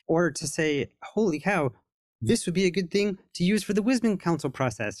 Or to say, holy cow, this would be a good thing to use for the wisdom council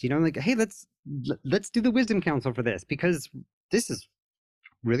process. Like, hey, let's do the wisdom council for this, because this is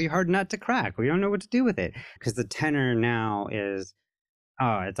really hard nut to crack. We don't know what to do with it, because the tenor now is,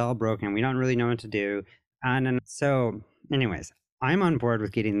 oh, it's all broken. We don't really know what to do. And so, anyways, I'm on board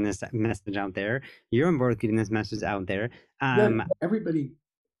with getting this message out there. You're on board with getting this message out there. Everybody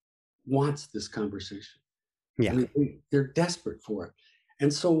wants this conversation. Yeah. I mean, they're desperate for it.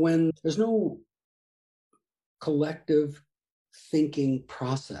 And so when there's no collective thinking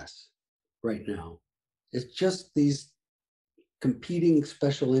process right now, it's just these competing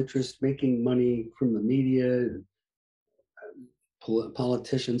special interests making money from the media,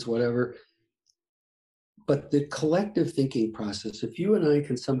 politicians, whatever. But the collective thinking process, if you and I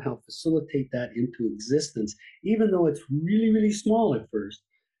can somehow facilitate that into existence, even though it's really, really small at first,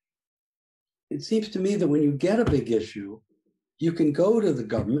 it seems to me that when you get a big issue, you can go to the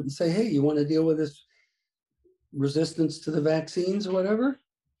government and say, hey, you want to deal with this resistance to the vaccines or whatever?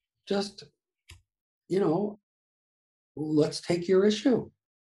 Just, let's take your issue.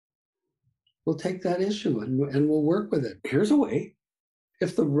 We'll take that issue and we'll work with it. Here's a way.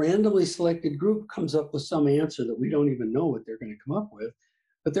 If the randomly selected group comes up with some answer that we don't even know what they're going to come up with,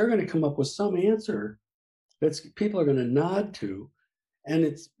 but they're going to come up with some answer that people are going to nod to, and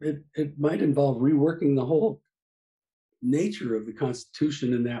it might involve reworking the whole nature of the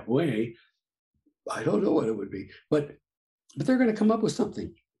Constitution in that way. I don't know what it would be, but they're going to come up with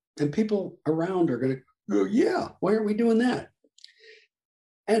something, and people around are going to go, yeah, why aren't we doing that?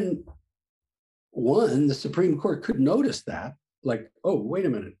 And the Supreme Court could notice that, like, oh, wait a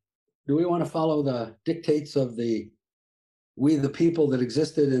minute, do we want to follow the dictates of we the people that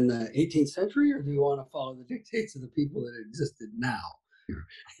existed in the 18th century, or do we want to follow the dictates of the people that existed now?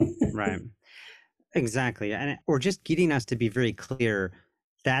 Right. Exactly. Or just getting us to be very clear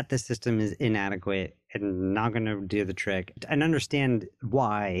that the system is inadequate and not going to do the trick, and understand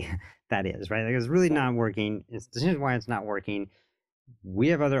why that is, right? Like, it's really not working. This is why it's not working. We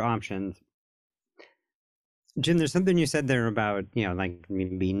have other options. Jim, there's something you said there about, like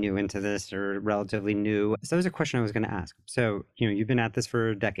being new into this or relatively new. So that was a question I was going to ask. So, you've been at this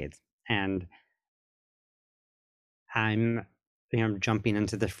for decades, and I'm jumping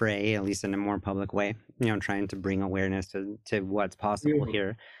into the fray, at least in a more public way, trying to bring awareness to what's possible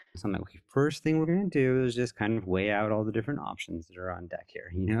here. So I'm like, okay, first thing we're going to do is just kind of weigh out all the different options that are on deck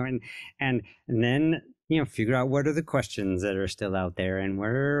here, and then, figure out what are the questions that are still out there, and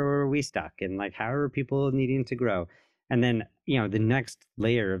where are we stuck, and like, how are people needing to grow? And then, the next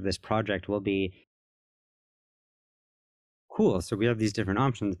layer of this project will be, cool, so we have these different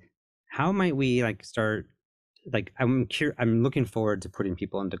options. How might we start, I'm looking forward to putting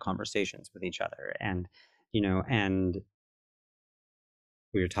people into conversations with each other, and and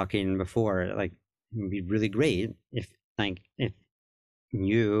we were talking before, it would be really great if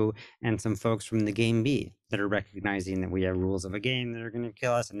you and some folks from the Game Bee that are recognizing that we have rules of a game that are going to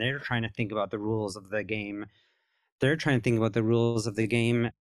kill us, and they're trying to think about the rules of the game. They're trying to think about the rules of the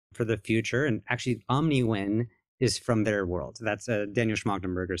game for the future, and actually, OmniWin is from their world. That's Daniel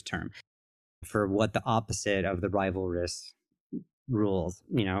Schmachtenberger's term for what the opposite of the rivalrous rules,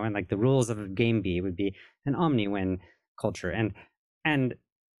 and the rules of a Game Bee would be an OmniWin culture, and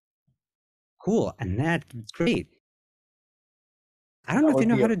cool, and that's great. I don't know if you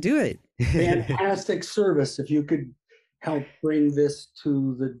know how to do it. Fantastic service if you could help bring this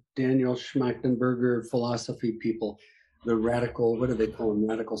to the Daniel Schmachtenberger philosophy people, the radical, what do they call them?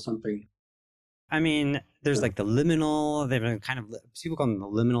 Radical something. I mean, there's the liminal, they've kind of, people call them the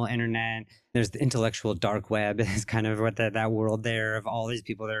liminal internet. There's the intellectual dark web is kind of what that world there of all these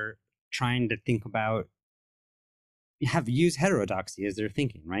people that are trying to think about, use heterodoxy as their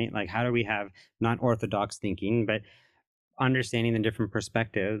thinking, right? Like, how do we have not orthodox thinking, but understanding the different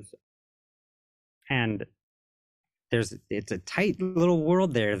perspectives? And it's a tight little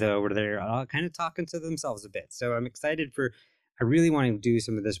world there, though, where they're all kind of talking to themselves a bit. So I'm excited I really want to do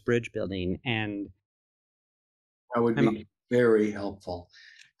some of this bridge building, and that would be very helpful,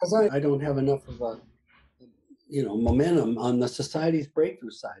 because I don't have enough of a momentum on the society's breakthrough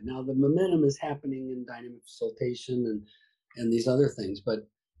side. Now the momentum is happening in dynamic facilitation and these other things, but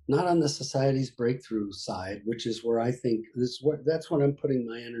not on the society's breakthrough side, which is where I think that's what I'm putting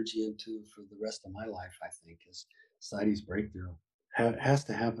my energy into for the rest of my life. I think is society's breakthrough has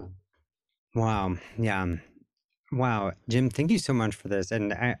to happen. Wow. Yeah. Wow, Jim, thank you so much for this.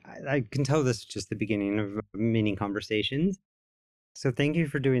 And I can tell this is just the beginning of many conversations. So thank you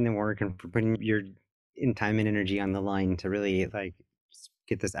for doing the work and for putting your in time and energy on the line to really like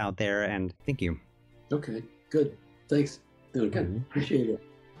get this out there. And thank you. Okay, good. Thanks. Okay, appreciate it.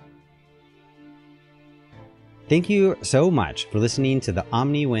 Thank you so much for listening to the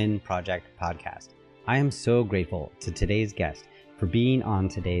OmniWin Project podcast. I am so grateful to today's guest for being on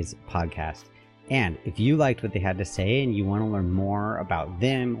today's podcast. And if you liked what they had to say and you want to learn more about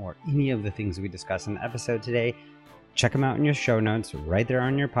them or any of the things we discussed in the episode today, check them out in your show notes right there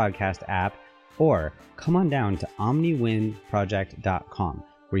on your podcast app, or come on down to omniwinproject.com,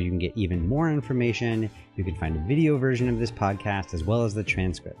 where you can get even more information. You can find a video version of this podcast as well as the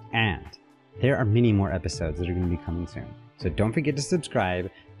transcript. And there are many more episodes that are going to be coming soon. So don't forget to subscribe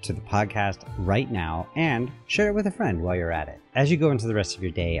to the podcast right now and share it with a friend while you're at it. As you go into the rest of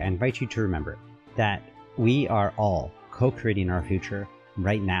your day, I invite you to remember that we are all co-creating our future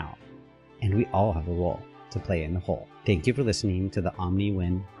right now, and we all have a role to play in the whole. Thank you for listening to the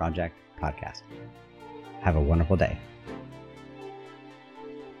OmniWin Project podcast. Have a wonderful day.